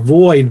help you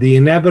avoid the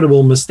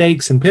inevitable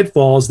mistakes and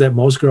pitfalls that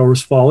most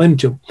growers fall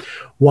into.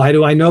 Why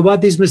do I know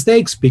about these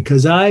mistakes?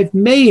 Because I've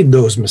made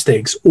those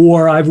mistakes,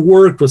 or I've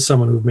worked with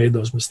someone who's made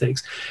those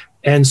mistakes.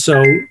 And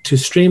so to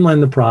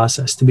streamline the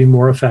process, to be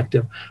more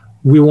effective,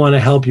 we want to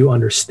help you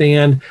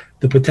understand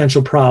the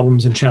potential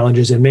problems and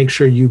challenges and make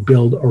sure you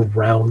build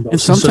around those.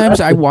 And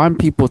sometimes I want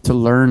people to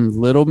learn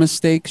little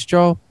mistakes,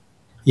 Joe.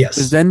 Yes.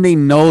 Because then they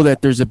know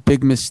that there's a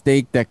big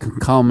mistake that can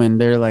come and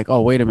they're like,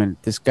 oh, wait a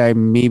minute, this guy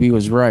maybe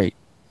was right.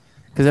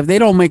 Because if they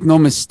don't make no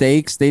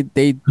mistakes, they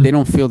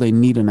don't feel they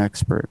need an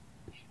expert.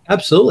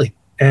 Absolutely.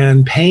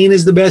 And pain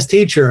is the best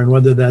teacher. And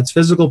whether that's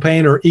physical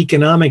pain or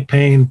economic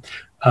pain,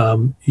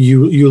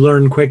 you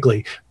learn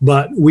quickly.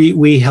 But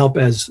we help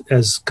as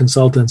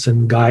consultants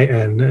and guide,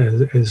 and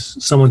as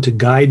someone to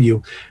guide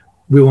you.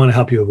 We want to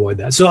help you avoid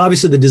that. So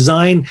obviously the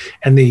design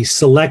and the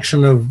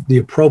selection of the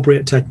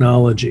appropriate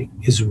technology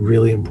is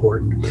really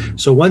important.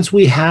 So once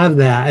we have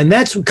that, and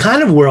that's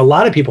kind of where a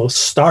lot of people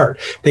start.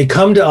 They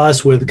come to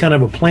us with kind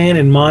of a plan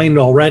in mind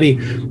already.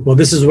 Well,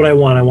 this is what I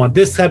want. I want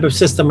this type of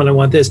system and I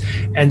want this.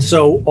 And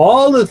so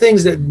all the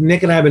things that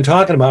Nick and I have been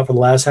talking about for the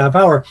last half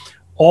hour,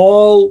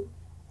 all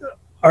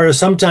are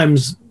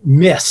sometimes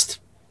missed.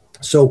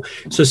 So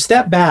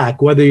step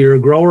back, whether you're a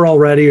grower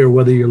already or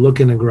whether you're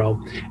looking to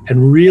grow,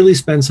 and really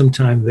spend some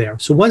time there.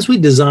 So once we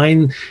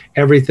design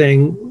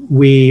everything,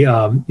 we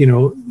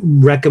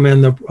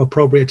recommend the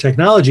appropriate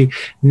technology.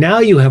 Now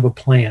you have a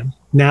plan.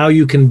 Now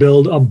you can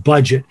build a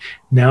budget.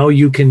 Now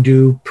you can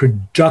do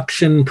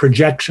production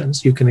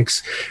projections. You can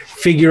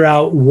figure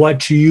out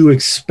what you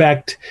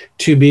expect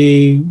to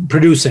be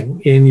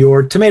producing in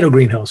your tomato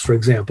greenhouse, for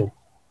example.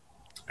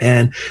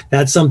 And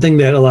that's something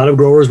that a lot of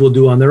growers will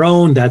do on their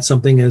own. That's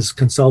something as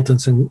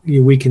consultants and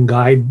we can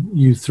guide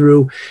you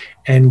through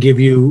and give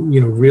you,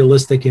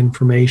 realistic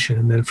information.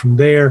 And then from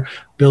there,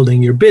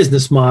 building your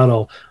business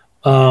model,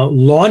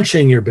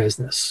 launching your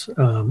business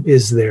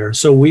is there.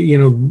 So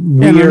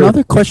and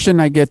another question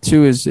I get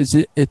too is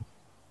it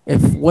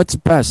if what's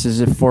best? Is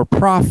it for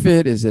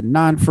profit? Is it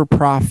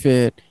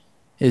non-for-profit?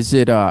 Is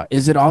it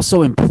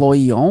also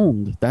employee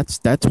owned?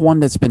 That's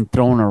one that's been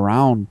thrown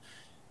around.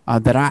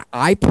 That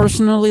I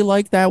personally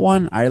like that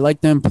one. I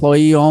like the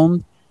employee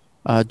owned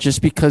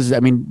just because,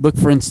 look,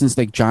 for instance,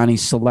 like Johnny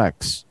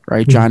Selects,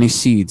 right? Mm-hmm. Johnny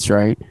Seeds,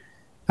 right?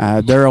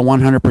 They're a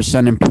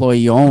 100%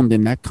 employee owned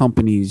and that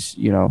company's,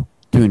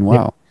 doing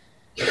well.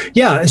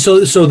 Yeah.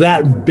 So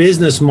that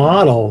business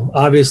model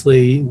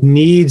obviously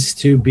needs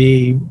to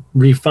be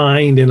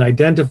refined and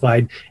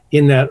identified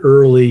in that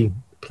early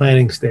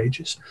planning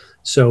stages.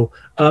 So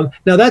now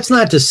that's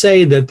not to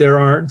say that there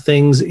aren't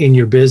things in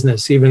your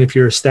business, even if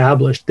you're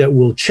established, that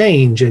will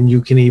change and you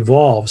can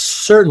evolve,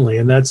 certainly.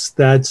 And that's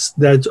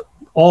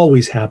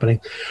always happening.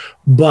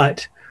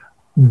 But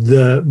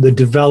the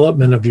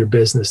development of your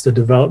business, the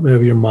development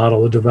of your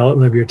model, the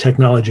development of your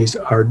technologies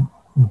are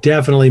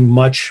definitely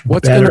much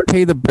what's better. going to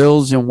pay the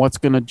bills and what's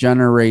going to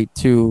generate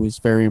too is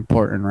very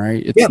important,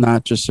 right? It's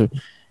not just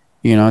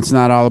it's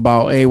not all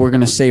about, hey, we're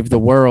going to save the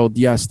world.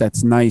 Yes,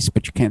 that's nice,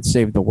 but you can't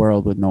save the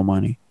world with no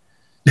money.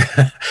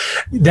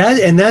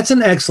 That's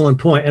an excellent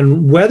point.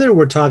 And whether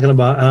we're talking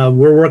about,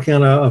 we're working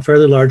on a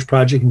fairly large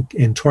project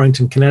in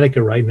Torrington,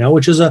 Connecticut right now,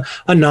 which is a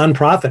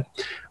nonprofit.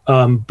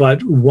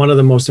 But one of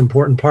the most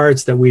important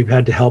parts that we've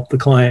had to help the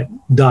client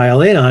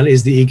dial in on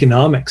is the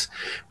economics,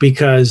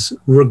 because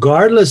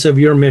regardless of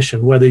your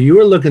mission, whether you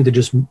are looking to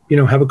just,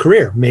 have a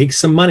career, make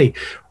some money,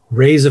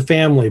 raise a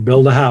family,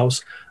 build a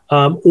house,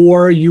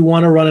 or you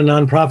want to run a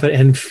nonprofit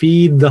and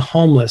feed the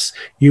homeless,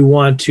 you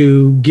want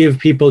to give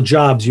people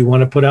jobs, you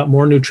want to put out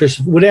more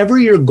nutrition, whatever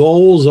your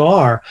goals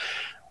are,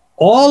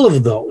 all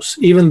of those,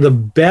 even the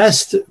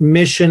best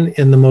mission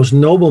and the most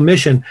noble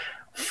mission,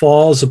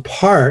 falls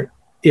apart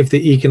if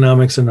the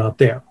economics are not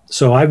there.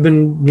 So I've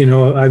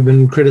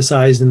been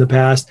criticized in the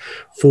past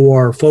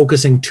for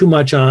focusing too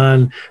much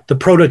on the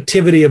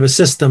productivity of a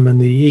system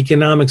and the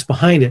economics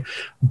behind it.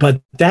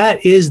 But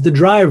that is the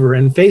driver,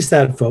 and face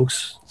that,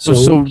 folks.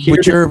 So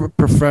with your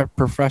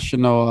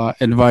professional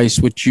advice,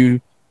 would you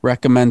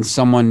recommend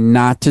someone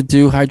not to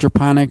do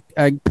hydroponic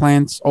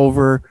eggplants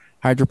over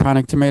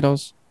hydroponic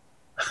tomatoes?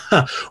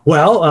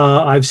 Well,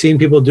 I've seen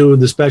people do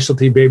the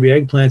specialty baby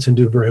eggplants and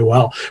do very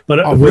well. But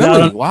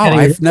really? Wow!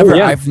 I've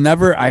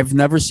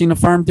never seen a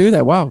farm do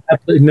that. Wow.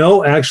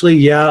 No, actually,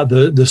 yeah.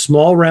 The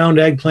small round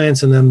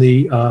eggplants and then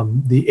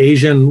the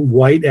Asian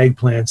white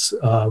eggplants.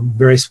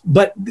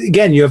 But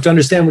again, you have to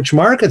understand which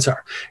markets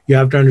are. You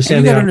have to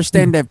understand. You got to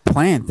understand that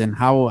plant and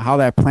how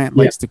that plant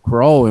likes to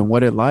grow and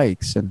what it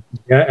likes, and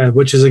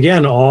which is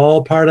again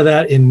all part of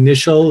that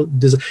initial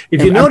design.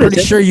 If you notice, I'm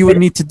pretty sure you would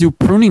need to do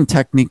pruning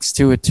techniques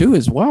to it too,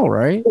 as well,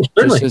 right?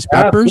 Certainly. Just as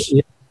peppers.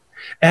 Yeah.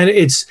 And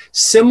it's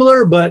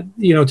similar, but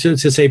to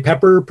say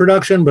pepper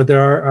production, but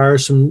there are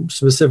some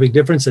specific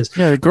differences.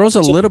 Yeah, it grows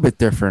a little bit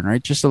different,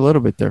 right? Just a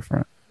little bit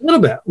different.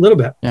 A little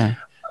bit. Yeah.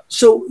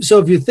 So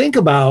if you think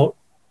about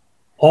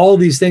all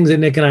these things that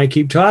Nick and I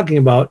keep talking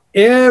about,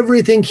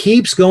 everything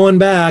keeps going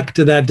back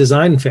to that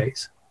design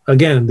phase.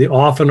 Again, the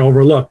often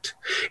overlooked.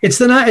 It's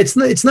not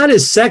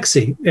as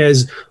sexy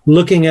as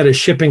looking at a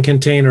shipping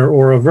container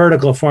or a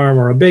vertical farm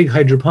or a big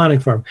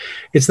hydroponic farm.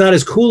 It's not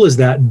as cool as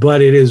that,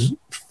 but it is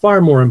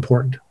far more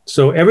important.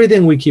 So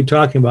everything we keep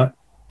talking about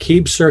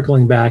keeps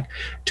circling back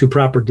to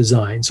proper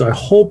design. So I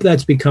hope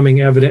that's becoming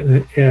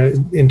evident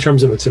in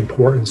terms of its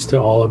importance to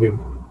all of you.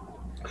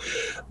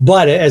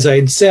 But as I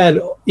had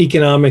said,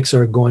 economics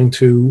are going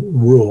to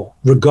rule,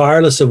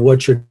 regardless of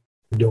what you're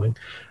doing.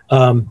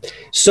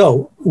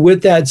 So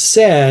with that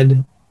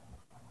said,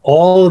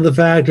 all of the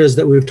factors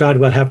that we've talked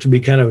about have to be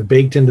kind of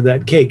baked into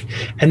that cake.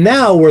 And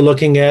now we're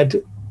looking at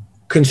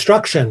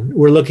construction.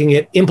 We're looking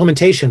at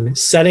implementation,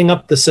 setting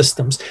up the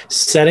systems,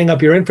 setting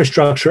up your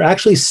infrastructure,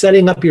 actually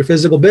setting up your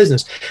physical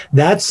business.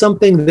 That's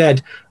something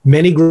that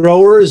many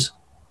growers,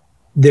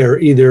 they're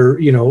either,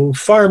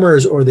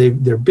 farmers or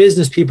they're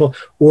business people,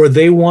 or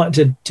they want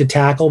to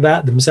tackle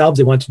that themselves.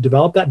 They want to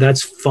develop that.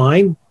 That's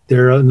fine.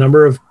 There are a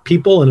number of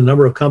people and a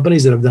number of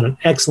companies that have done an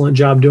excellent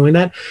job doing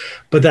that.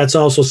 But that's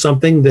also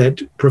something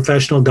that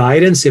professional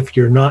guidance, if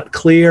you're not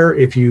clear,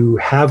 if you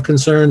have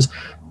concerns,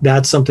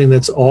 that's something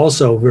that's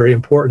also very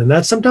important. And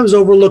that's sometimes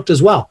overlooked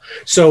as well.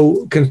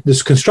 So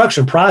this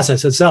construction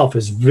process itself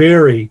is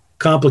very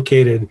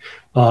complicated,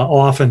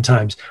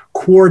 oftentimes.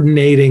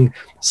 Coordinating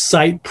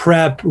site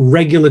prep,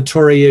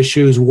 regulatory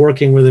issues,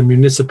 working with a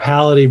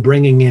municipality,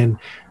 bringing in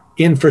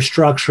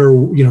infrastructure,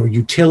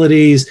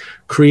 utilities,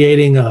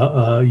 creating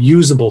a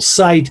usable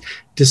site,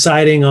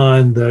 deciding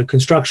on the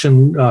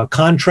construction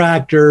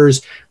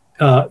contractors,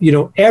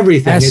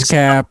 everything.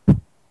 SCAP,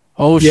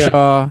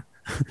 OSHA,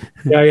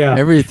 yeah,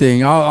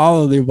 everything,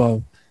 all of the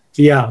above.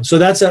 Yeah, so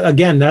that's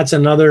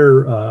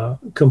another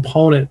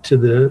component to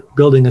the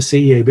building a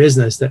CEA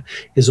business that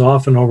is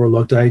often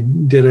overlooked. I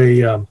did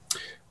a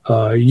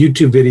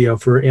YouTube video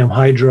for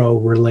AmHydro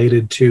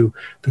related to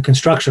the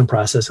construction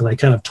process, and I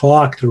kind of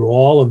talked through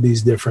all of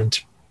these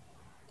different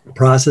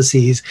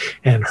processes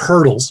and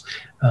hurdles.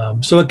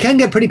 So it can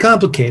get pretty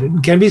complicated.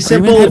 It can be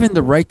simple. Even having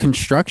the right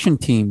construction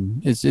team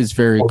is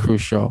very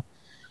crucial.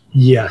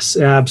 Yes,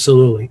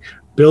 absolutely.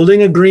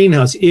 Building a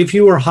greenhouse, if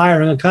you are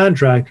hiring a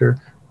contractor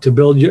to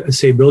build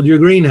your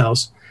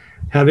greenhouse,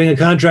 having a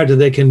contractor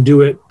that can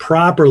do it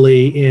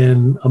properly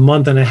in a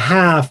month and a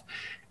half,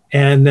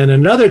 and then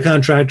another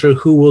contractor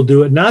who will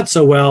do it not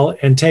so well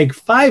and take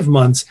 5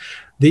 months,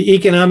 the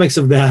economics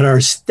of that are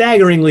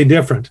staggeringly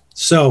different.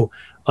 So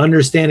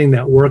understanding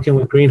that, working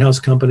with greenhouse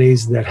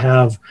companies that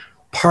have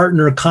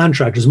partner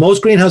contractors.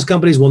 Most greenhouse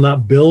companies will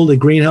not build a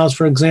greenhouse,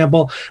 for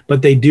example,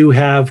 but they do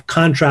have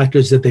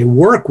contractors that they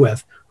work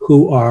with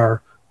who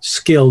are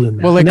skilled in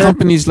that. Well,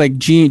 companies like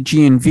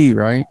G&V,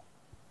 right?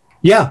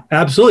 Yeah,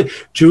 absolutely.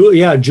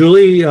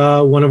 Julie,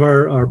 one of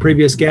our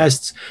previous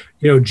guests,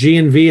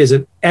 G&V is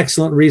an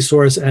excellent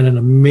resource and an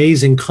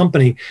amazing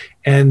company,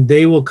 and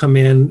they will come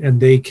in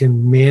and they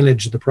can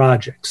manage the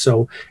project.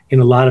 So in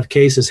a lot of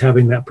cases,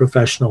 having that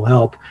professional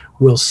help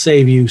will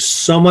save you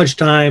so much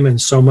time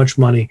and so much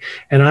money.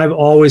 And I've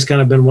always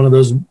kind of been one of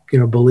those,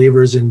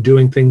 believers in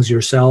doing things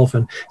yourself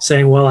and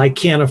saying, well, I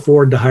can't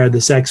afford to hire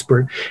this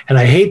expert. And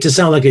I hate to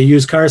sound like a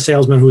used car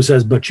salesman who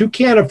says, but you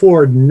can't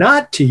afford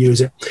not to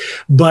use it.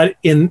 But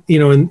in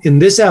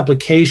this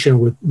application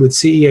with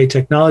CEA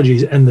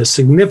Technologies and the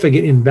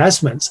significant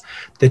investments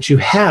that you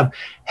have,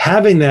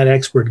 having that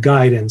expert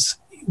guidance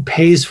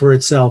pays for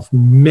itself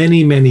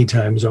many, many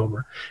times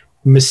over.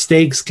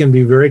 Mistakes can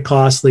be very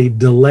costly.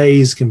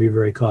 Delays can be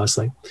very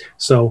costly.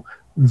 So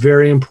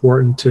very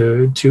important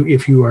to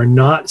if you are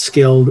not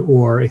skilled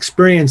or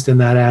experienced in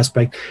that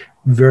aspect,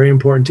 very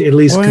important to at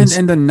least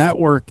and the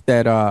network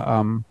that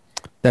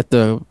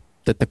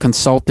the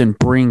consultant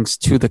brings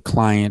to the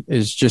client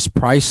is just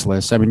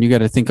priceless. I mean, you got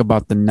to think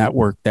about the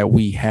network that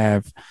we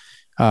have.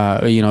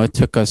 It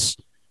took us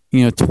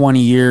 20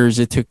 years.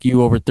 It took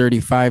you over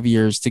 35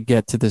 years to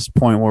get to this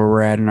point where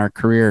we're at in our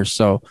career.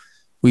 So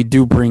we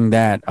do bring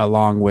that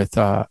along with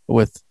all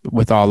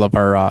of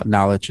our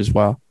knowledge as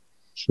well.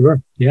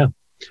 Sure. Yeah.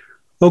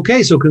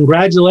 Okay. So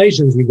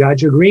congratulations. You got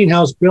your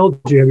greenhouse built.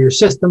 You have your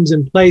systems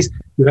in place.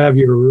 You have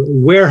your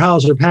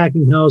warehouse or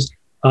packing house.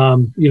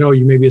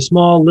 You may be a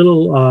small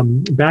little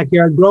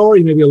backyard grower.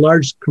 You may be a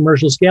large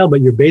commercial scale,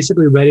 but you're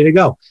basically ready to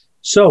go.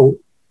 So,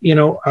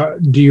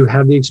 do you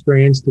have the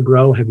experience to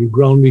grow? Have you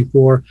grown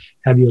before?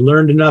 Have you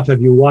learned enough?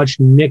 Have you watched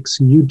Nick's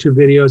YouTube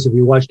videos? Have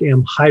you watched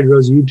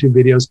AmHydro's YouTube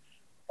videos?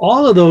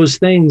 All of those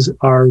things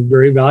are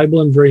very valuable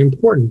and very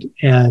important.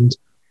 And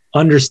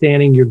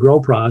understanding your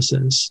grow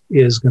process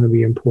is going to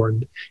be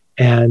important.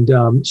 And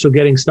so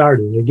getting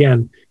started,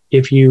 again,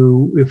 if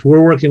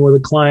we're working with a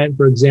client,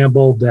 for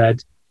example,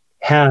 that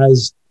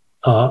has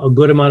a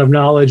good amount of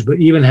knowledge, but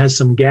even has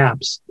some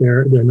gaps,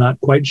 they're not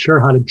quite sure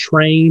how to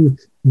train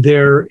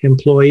their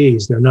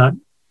employees. They're not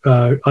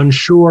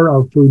unsure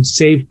of food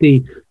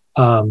safety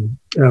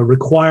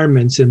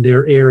requirements in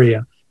their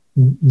area.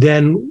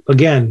 Then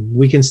again,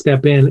 we can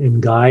step in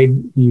and guide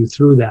you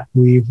through that.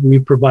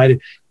 We've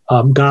provided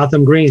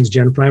Gotham Greens.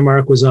 Jen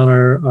Freimark was on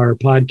our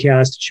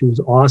podcast. She was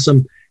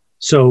awesome.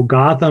 So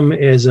Gotham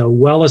is a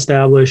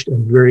well-established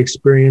and very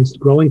experienced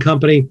growing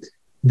company.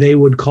 They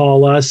would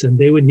call us and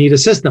they would need a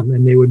system,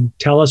 and they would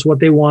tell us what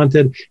they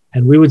wanted,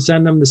 and we would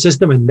send them the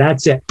system, and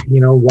that's it.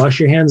 Wash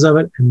your hands of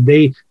it, and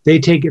they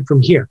take it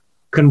from here.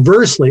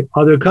 Conversely,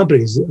 other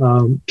companies,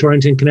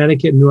 Torrington,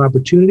 Connecticut, New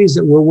Opportunities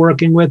that we're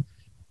working with,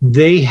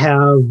 they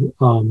have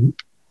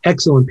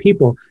excellent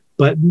people,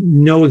 but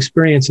no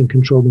experience in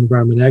controlled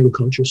environment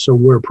agriculture. So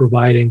we're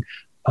providing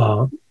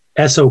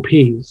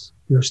SOPs,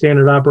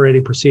 standard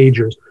operating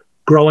procedures,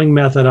 growing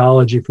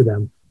methodology for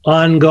them,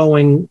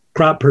 ongoing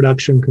crop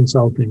production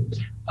consulting.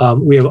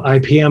 We have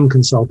IPM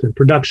consultant,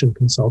 production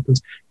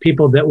consultants,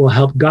 people that will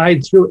help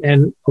guide through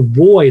and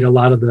avoid a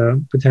lot of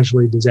the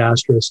potentially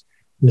disastrous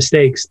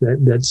mistakes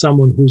that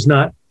someone who's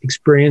not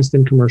experienced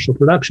in commercial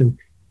production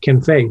can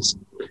face.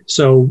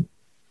 So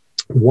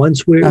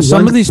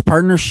some of these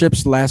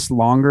partnerships last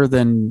longer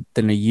than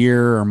a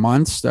year or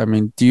months. I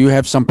mean, do you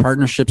have some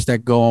partnerships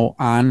that go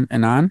on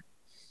and on?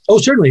 Oh,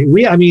 certainly.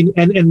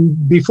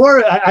 And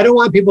before, I don't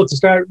want people to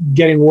start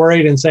getting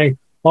worried and saying,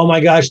 oh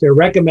my gosh, they're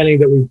recommending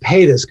that we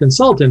pay this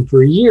consultant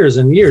for years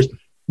and years.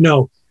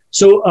 No.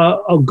 So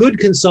a good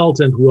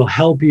consultant will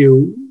help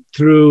you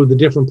through the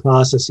different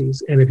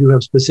processes. And if you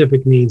have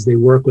specific needs, they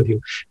work with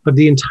you. But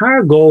the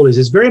entire goal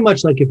is very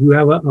much like if you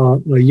have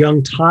a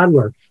young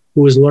toddler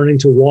who is learning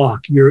to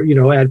walk.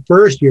 At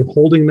first you're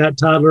holding that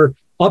toddler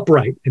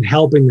upright and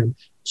helping them.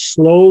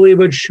 Slowly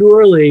but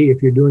surely,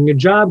 if you're doing your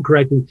job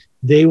correctly,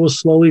 they will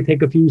slowly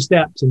take a few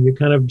steps, and you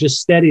kind of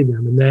just steady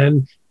them. And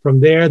then from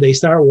there, they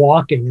start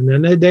walking,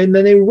 and then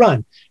they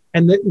run.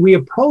 And we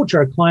approach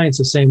our clients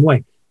the same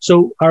way.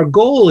 So our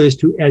goal is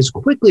to, as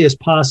quickly as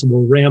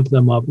possible, ramp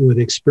them up with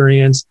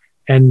experience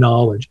and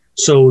knowledge.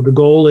 So the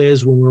goal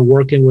is when we're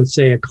working with,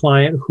 say, a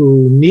client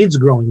who needs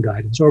growing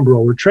guidance or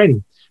grower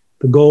training,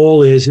 the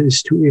goal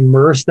is to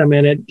immerse them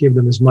in it, give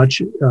them as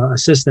much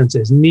assistance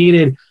as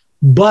needed,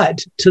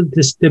 but to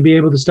be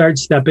able to start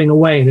stepping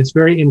away. And it's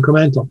very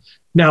incremental.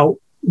 Now,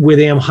 with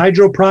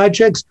AmHydro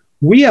projects,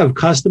 we have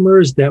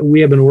customers that we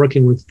have been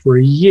working with for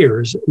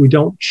years. We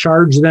don't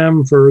charge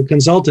them for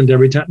consulting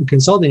every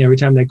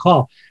time they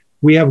call.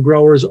 We have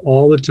growers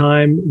all the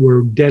time.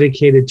 We're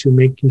dedicated to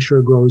making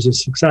sure growers are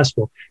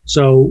successful.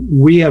 So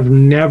we have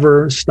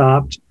never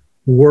stopped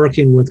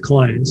working with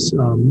clients.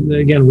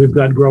 Again, we've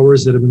got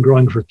growers that have been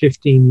growing for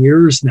 15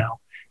 years now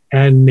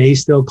and may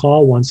still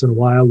call once in a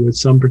while with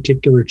some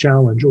particular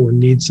challenge or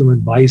need some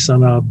advice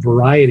on a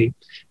variety.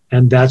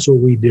 And that's what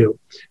we do.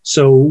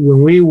 So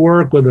when we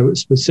work with a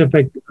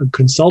specific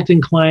consulting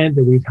client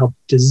that we've helped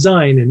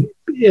design and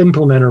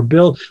implement or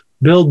build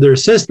their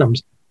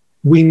systems,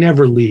 we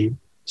never leave.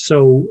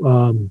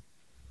 So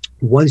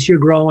once you're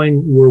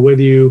growing, we're with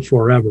you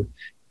forever.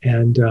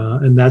 And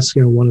that's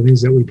one of the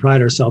things that we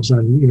pride ourselves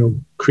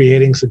on,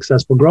 creating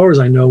successful growers.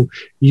 I know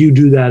you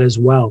do that as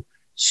well.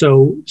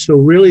 So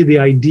really the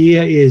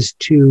idea is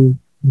to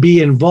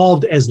be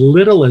involved as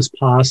little as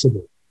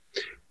possible.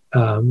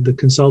 The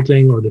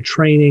consulting or the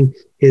training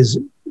is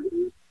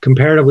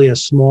comparatively a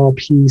small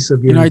piece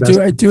of your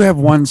investment. I do have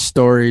one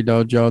story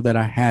though, Joe, that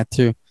I had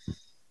to.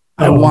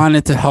 I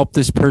wanted to help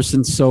this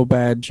person so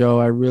bad, Joe.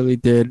 I really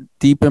did,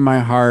 deep in my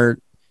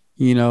heart,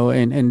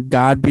 and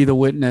God be the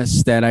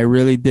witness that I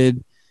really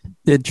did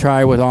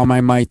try with all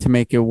my might to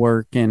make it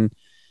work. And,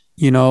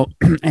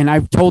 and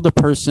I've told the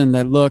person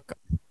that, look,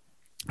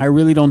 I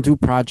really don't do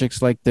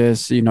projects like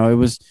this. It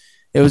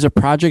was a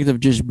project of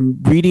just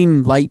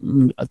reading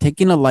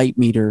taking a light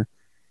meter,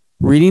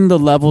 reading the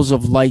levels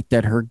of light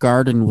that her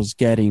garden was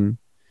getting,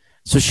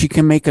 so she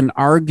can make an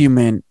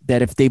argument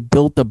that if they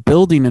built a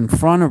building in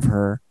front of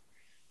her,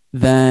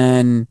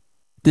 then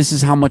this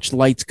is how much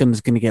light's going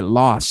to get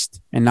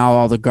lost. And now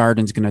all the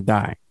garden's going to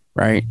die.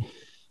 Right.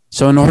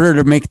 So in order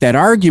to make that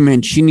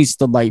argument, she needs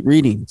the light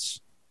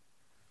readings.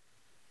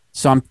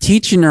 So I'm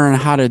teaching her on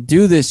how to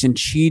do this. And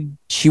she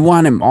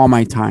wanted all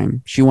my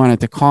time. She wanted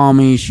to call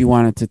me. She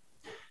wanted to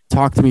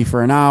talk to me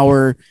for an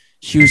hour.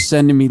 She was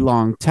sending me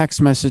long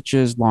text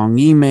messages, long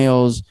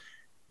emails,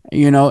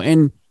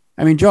 and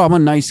I mean, Joe, I'm a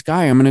nice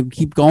guy. I'm going to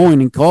keep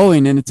going and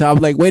going. And I'm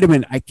like, wait a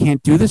minute, I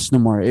can't do this no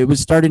more. It was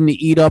starting to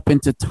eat up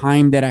into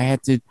time that I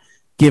had to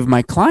give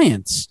my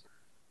clients.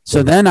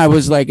 So then I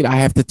was like, I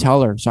have to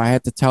tell her. So I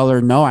had to tell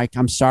her, no,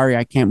 I'm sorry,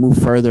 I can't move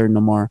further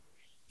no more,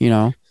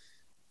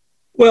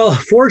 Well,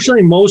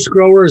 fortunately, most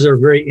growers are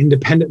very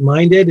independent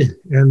minded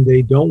and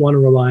they don't want to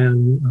rely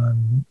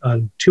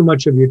on too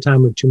much of your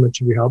time or too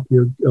much of your help.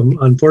 You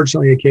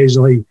unfortunately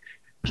occasionally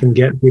can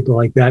get people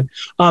like that.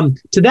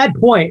 To that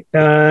point,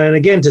 and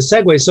again, to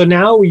segue, so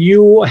now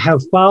you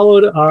have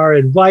followed our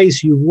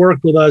advice, you've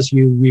worked with us,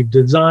 we've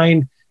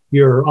designed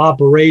your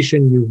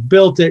operation, you've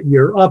built it,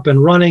 you're up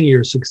and running,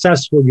 you're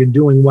successful, you're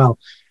doing well.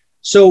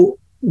 So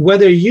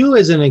whether you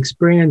as an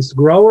experienced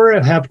grower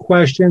have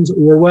questions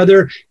or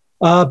whether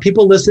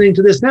people listening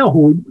to this now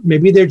who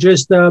maybe they're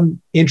just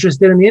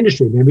interested in the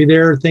industry, maybe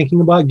they're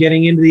thinking about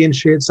getting into the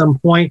industry at some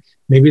point,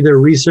 maybe they're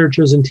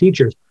researchers and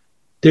teachers,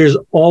 there's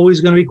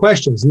always going to be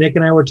questions. Nick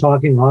and I were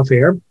talking off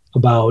air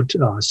about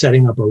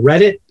setting up a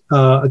Reddit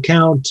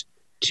account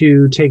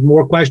to take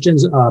more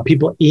questions.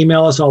 People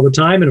email us all the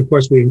time. And of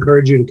course, we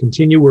encourage you to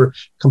continue. We're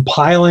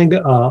compiling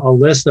a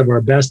list of our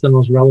best and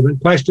most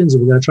relevant questions.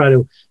 And we're going to try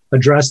to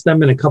address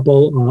them in a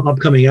couple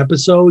upcoming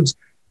episodes.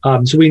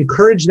 So we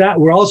encourage that.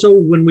 We're also,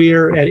 when we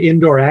are at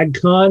Indoor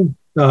AgCon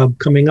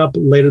coming up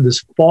later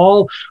this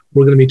fall,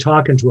 we're going to be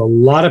talking to a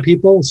lot of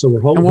people. So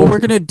we're hoping. And what we're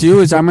going to do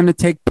is I'm going to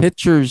take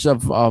pictures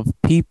of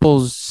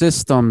people's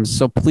systems.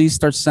 So please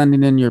start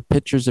sending in your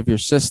pictures of your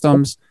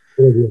systems.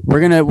 We're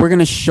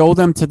gonna show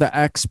them to the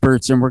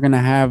experts, and we're gonna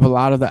have a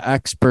lot of the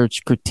experts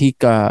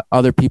critique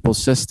other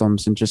people's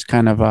systems and just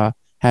kind of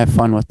have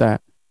fun with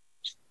that.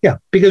 Yeah,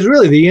 because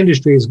really the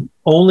industry is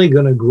only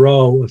going to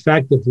grow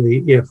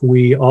effectively if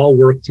we all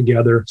work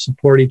together,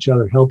 support each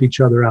other, help each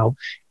other out,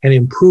 and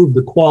improve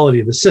the quality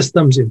of the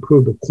systems,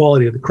 improve the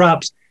quality of the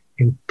crops,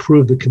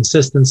 improve the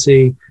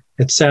consistency,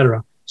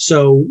 etc.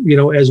 So,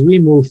 as we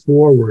move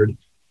forward,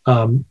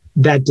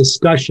 that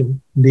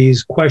discussion,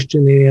 these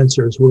question and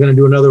answers, we're going to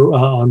do another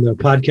on the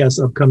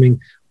podcast upcoming.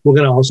 We're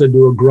going to also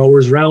do a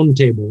growers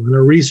roundtable and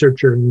a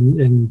researcher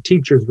and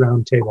teachers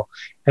roundtable.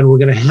 And we're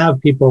going to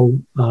have people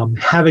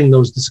having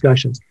those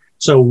discussions.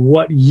 So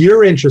what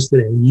you're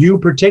interested in, you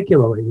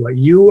particularly, what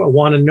you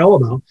want to know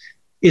about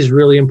is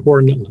really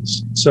important to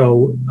us.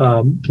 So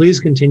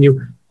please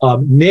continue.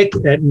 Nick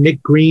at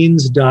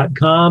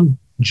nickgreens.com,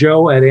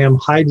 Joe at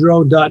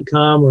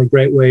amhydro.com are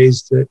great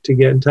ways to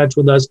get in touch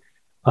with us.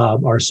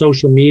 Our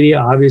social media,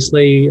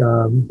 obviously,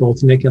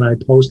 both Nick and I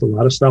post a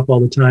lot of stuff all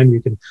the time.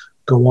 You can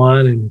go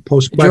on and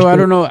post questions. Joe,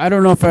 I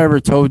don't know if I ever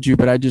told you,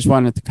 but I just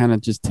wanted to kind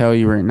of just tell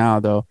you right now,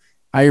 though.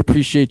 I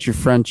appreciate your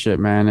friendship,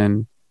 man.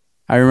 And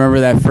I remember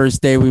that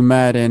first day we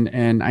met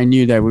and I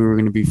knew that we were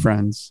going to be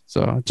friends.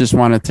 So I just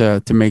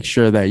wanted to make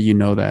sure that you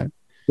know that.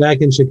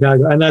 Back in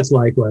Chicago. And that's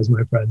likewise,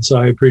 my friend. So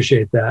I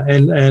appreciate that.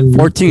 And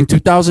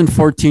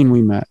 2014,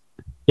 we met.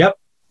 Yep.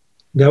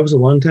 That was a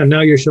long time. Now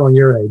you're showing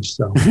your age.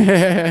 So,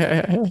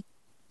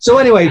 so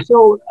anyway,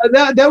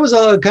 that was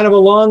a kind of a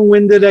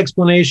long-winded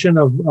explanation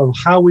of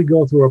how we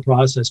go through a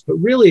process. But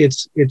really,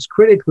 it's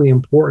critically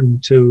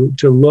important to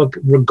look,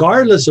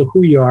 regardless of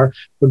who you are,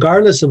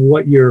 regardless of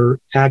what your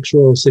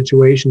actual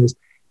situation is,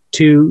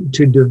 to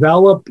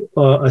develop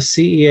a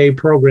CEA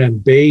program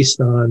based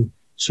on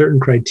certain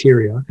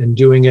criteria and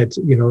doing it,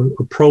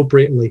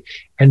 appropriately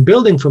and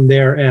building from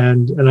there.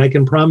 And I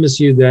can promise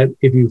you that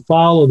if you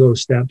follow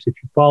those steps, if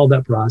you follow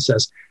that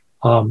process,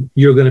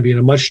 you're going to be in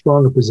a much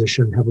stronger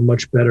position, have a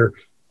much better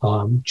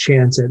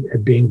chance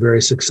at being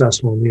very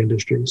successful in the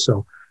industry.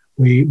 So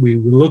we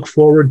look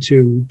forward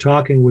to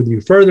talking with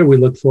you further. We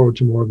look forward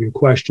to more of your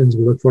questions.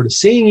 We look forward to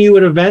seeing you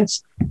at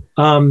events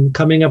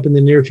coming up in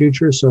the near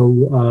future.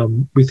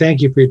 So we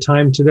thank you for your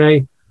time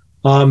today.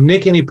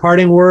 Nick, any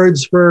parting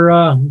words for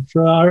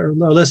our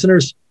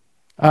listeners?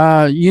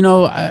 I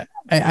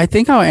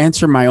think I'll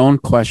answer my own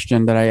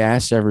question that I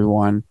ask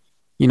everyone.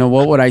 you know,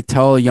 what would I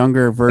tell a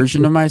younger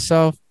version of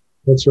myself?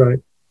 That's right.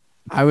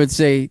 I would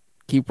say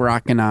keep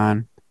rocking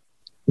on.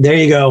 There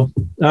you go.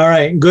 All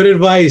right. Good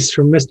advice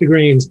from Mr.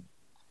 Greens.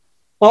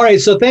 All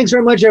right. So thanks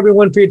very much,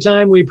 everyone, for your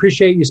time. We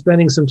appreciate you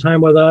spending some time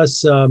with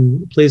us.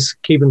 Please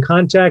keep in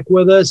contact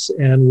with us,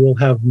 and we'll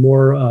have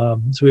more.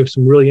 So we have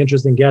some really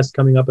interesting guests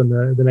coming up in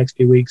the next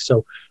few weeks.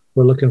 So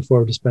we're looking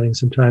forward to spending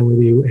some time with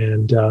you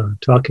and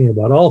talking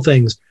about all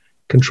things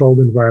controlled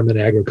environment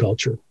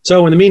agriculture.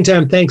 So in the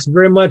meantime, thanks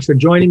very much for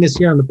joining us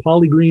here on the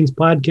Poly Greens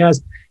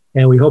podcast.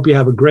 And we hope you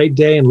have a great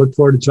day and look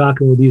forward to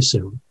talking with you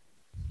soon.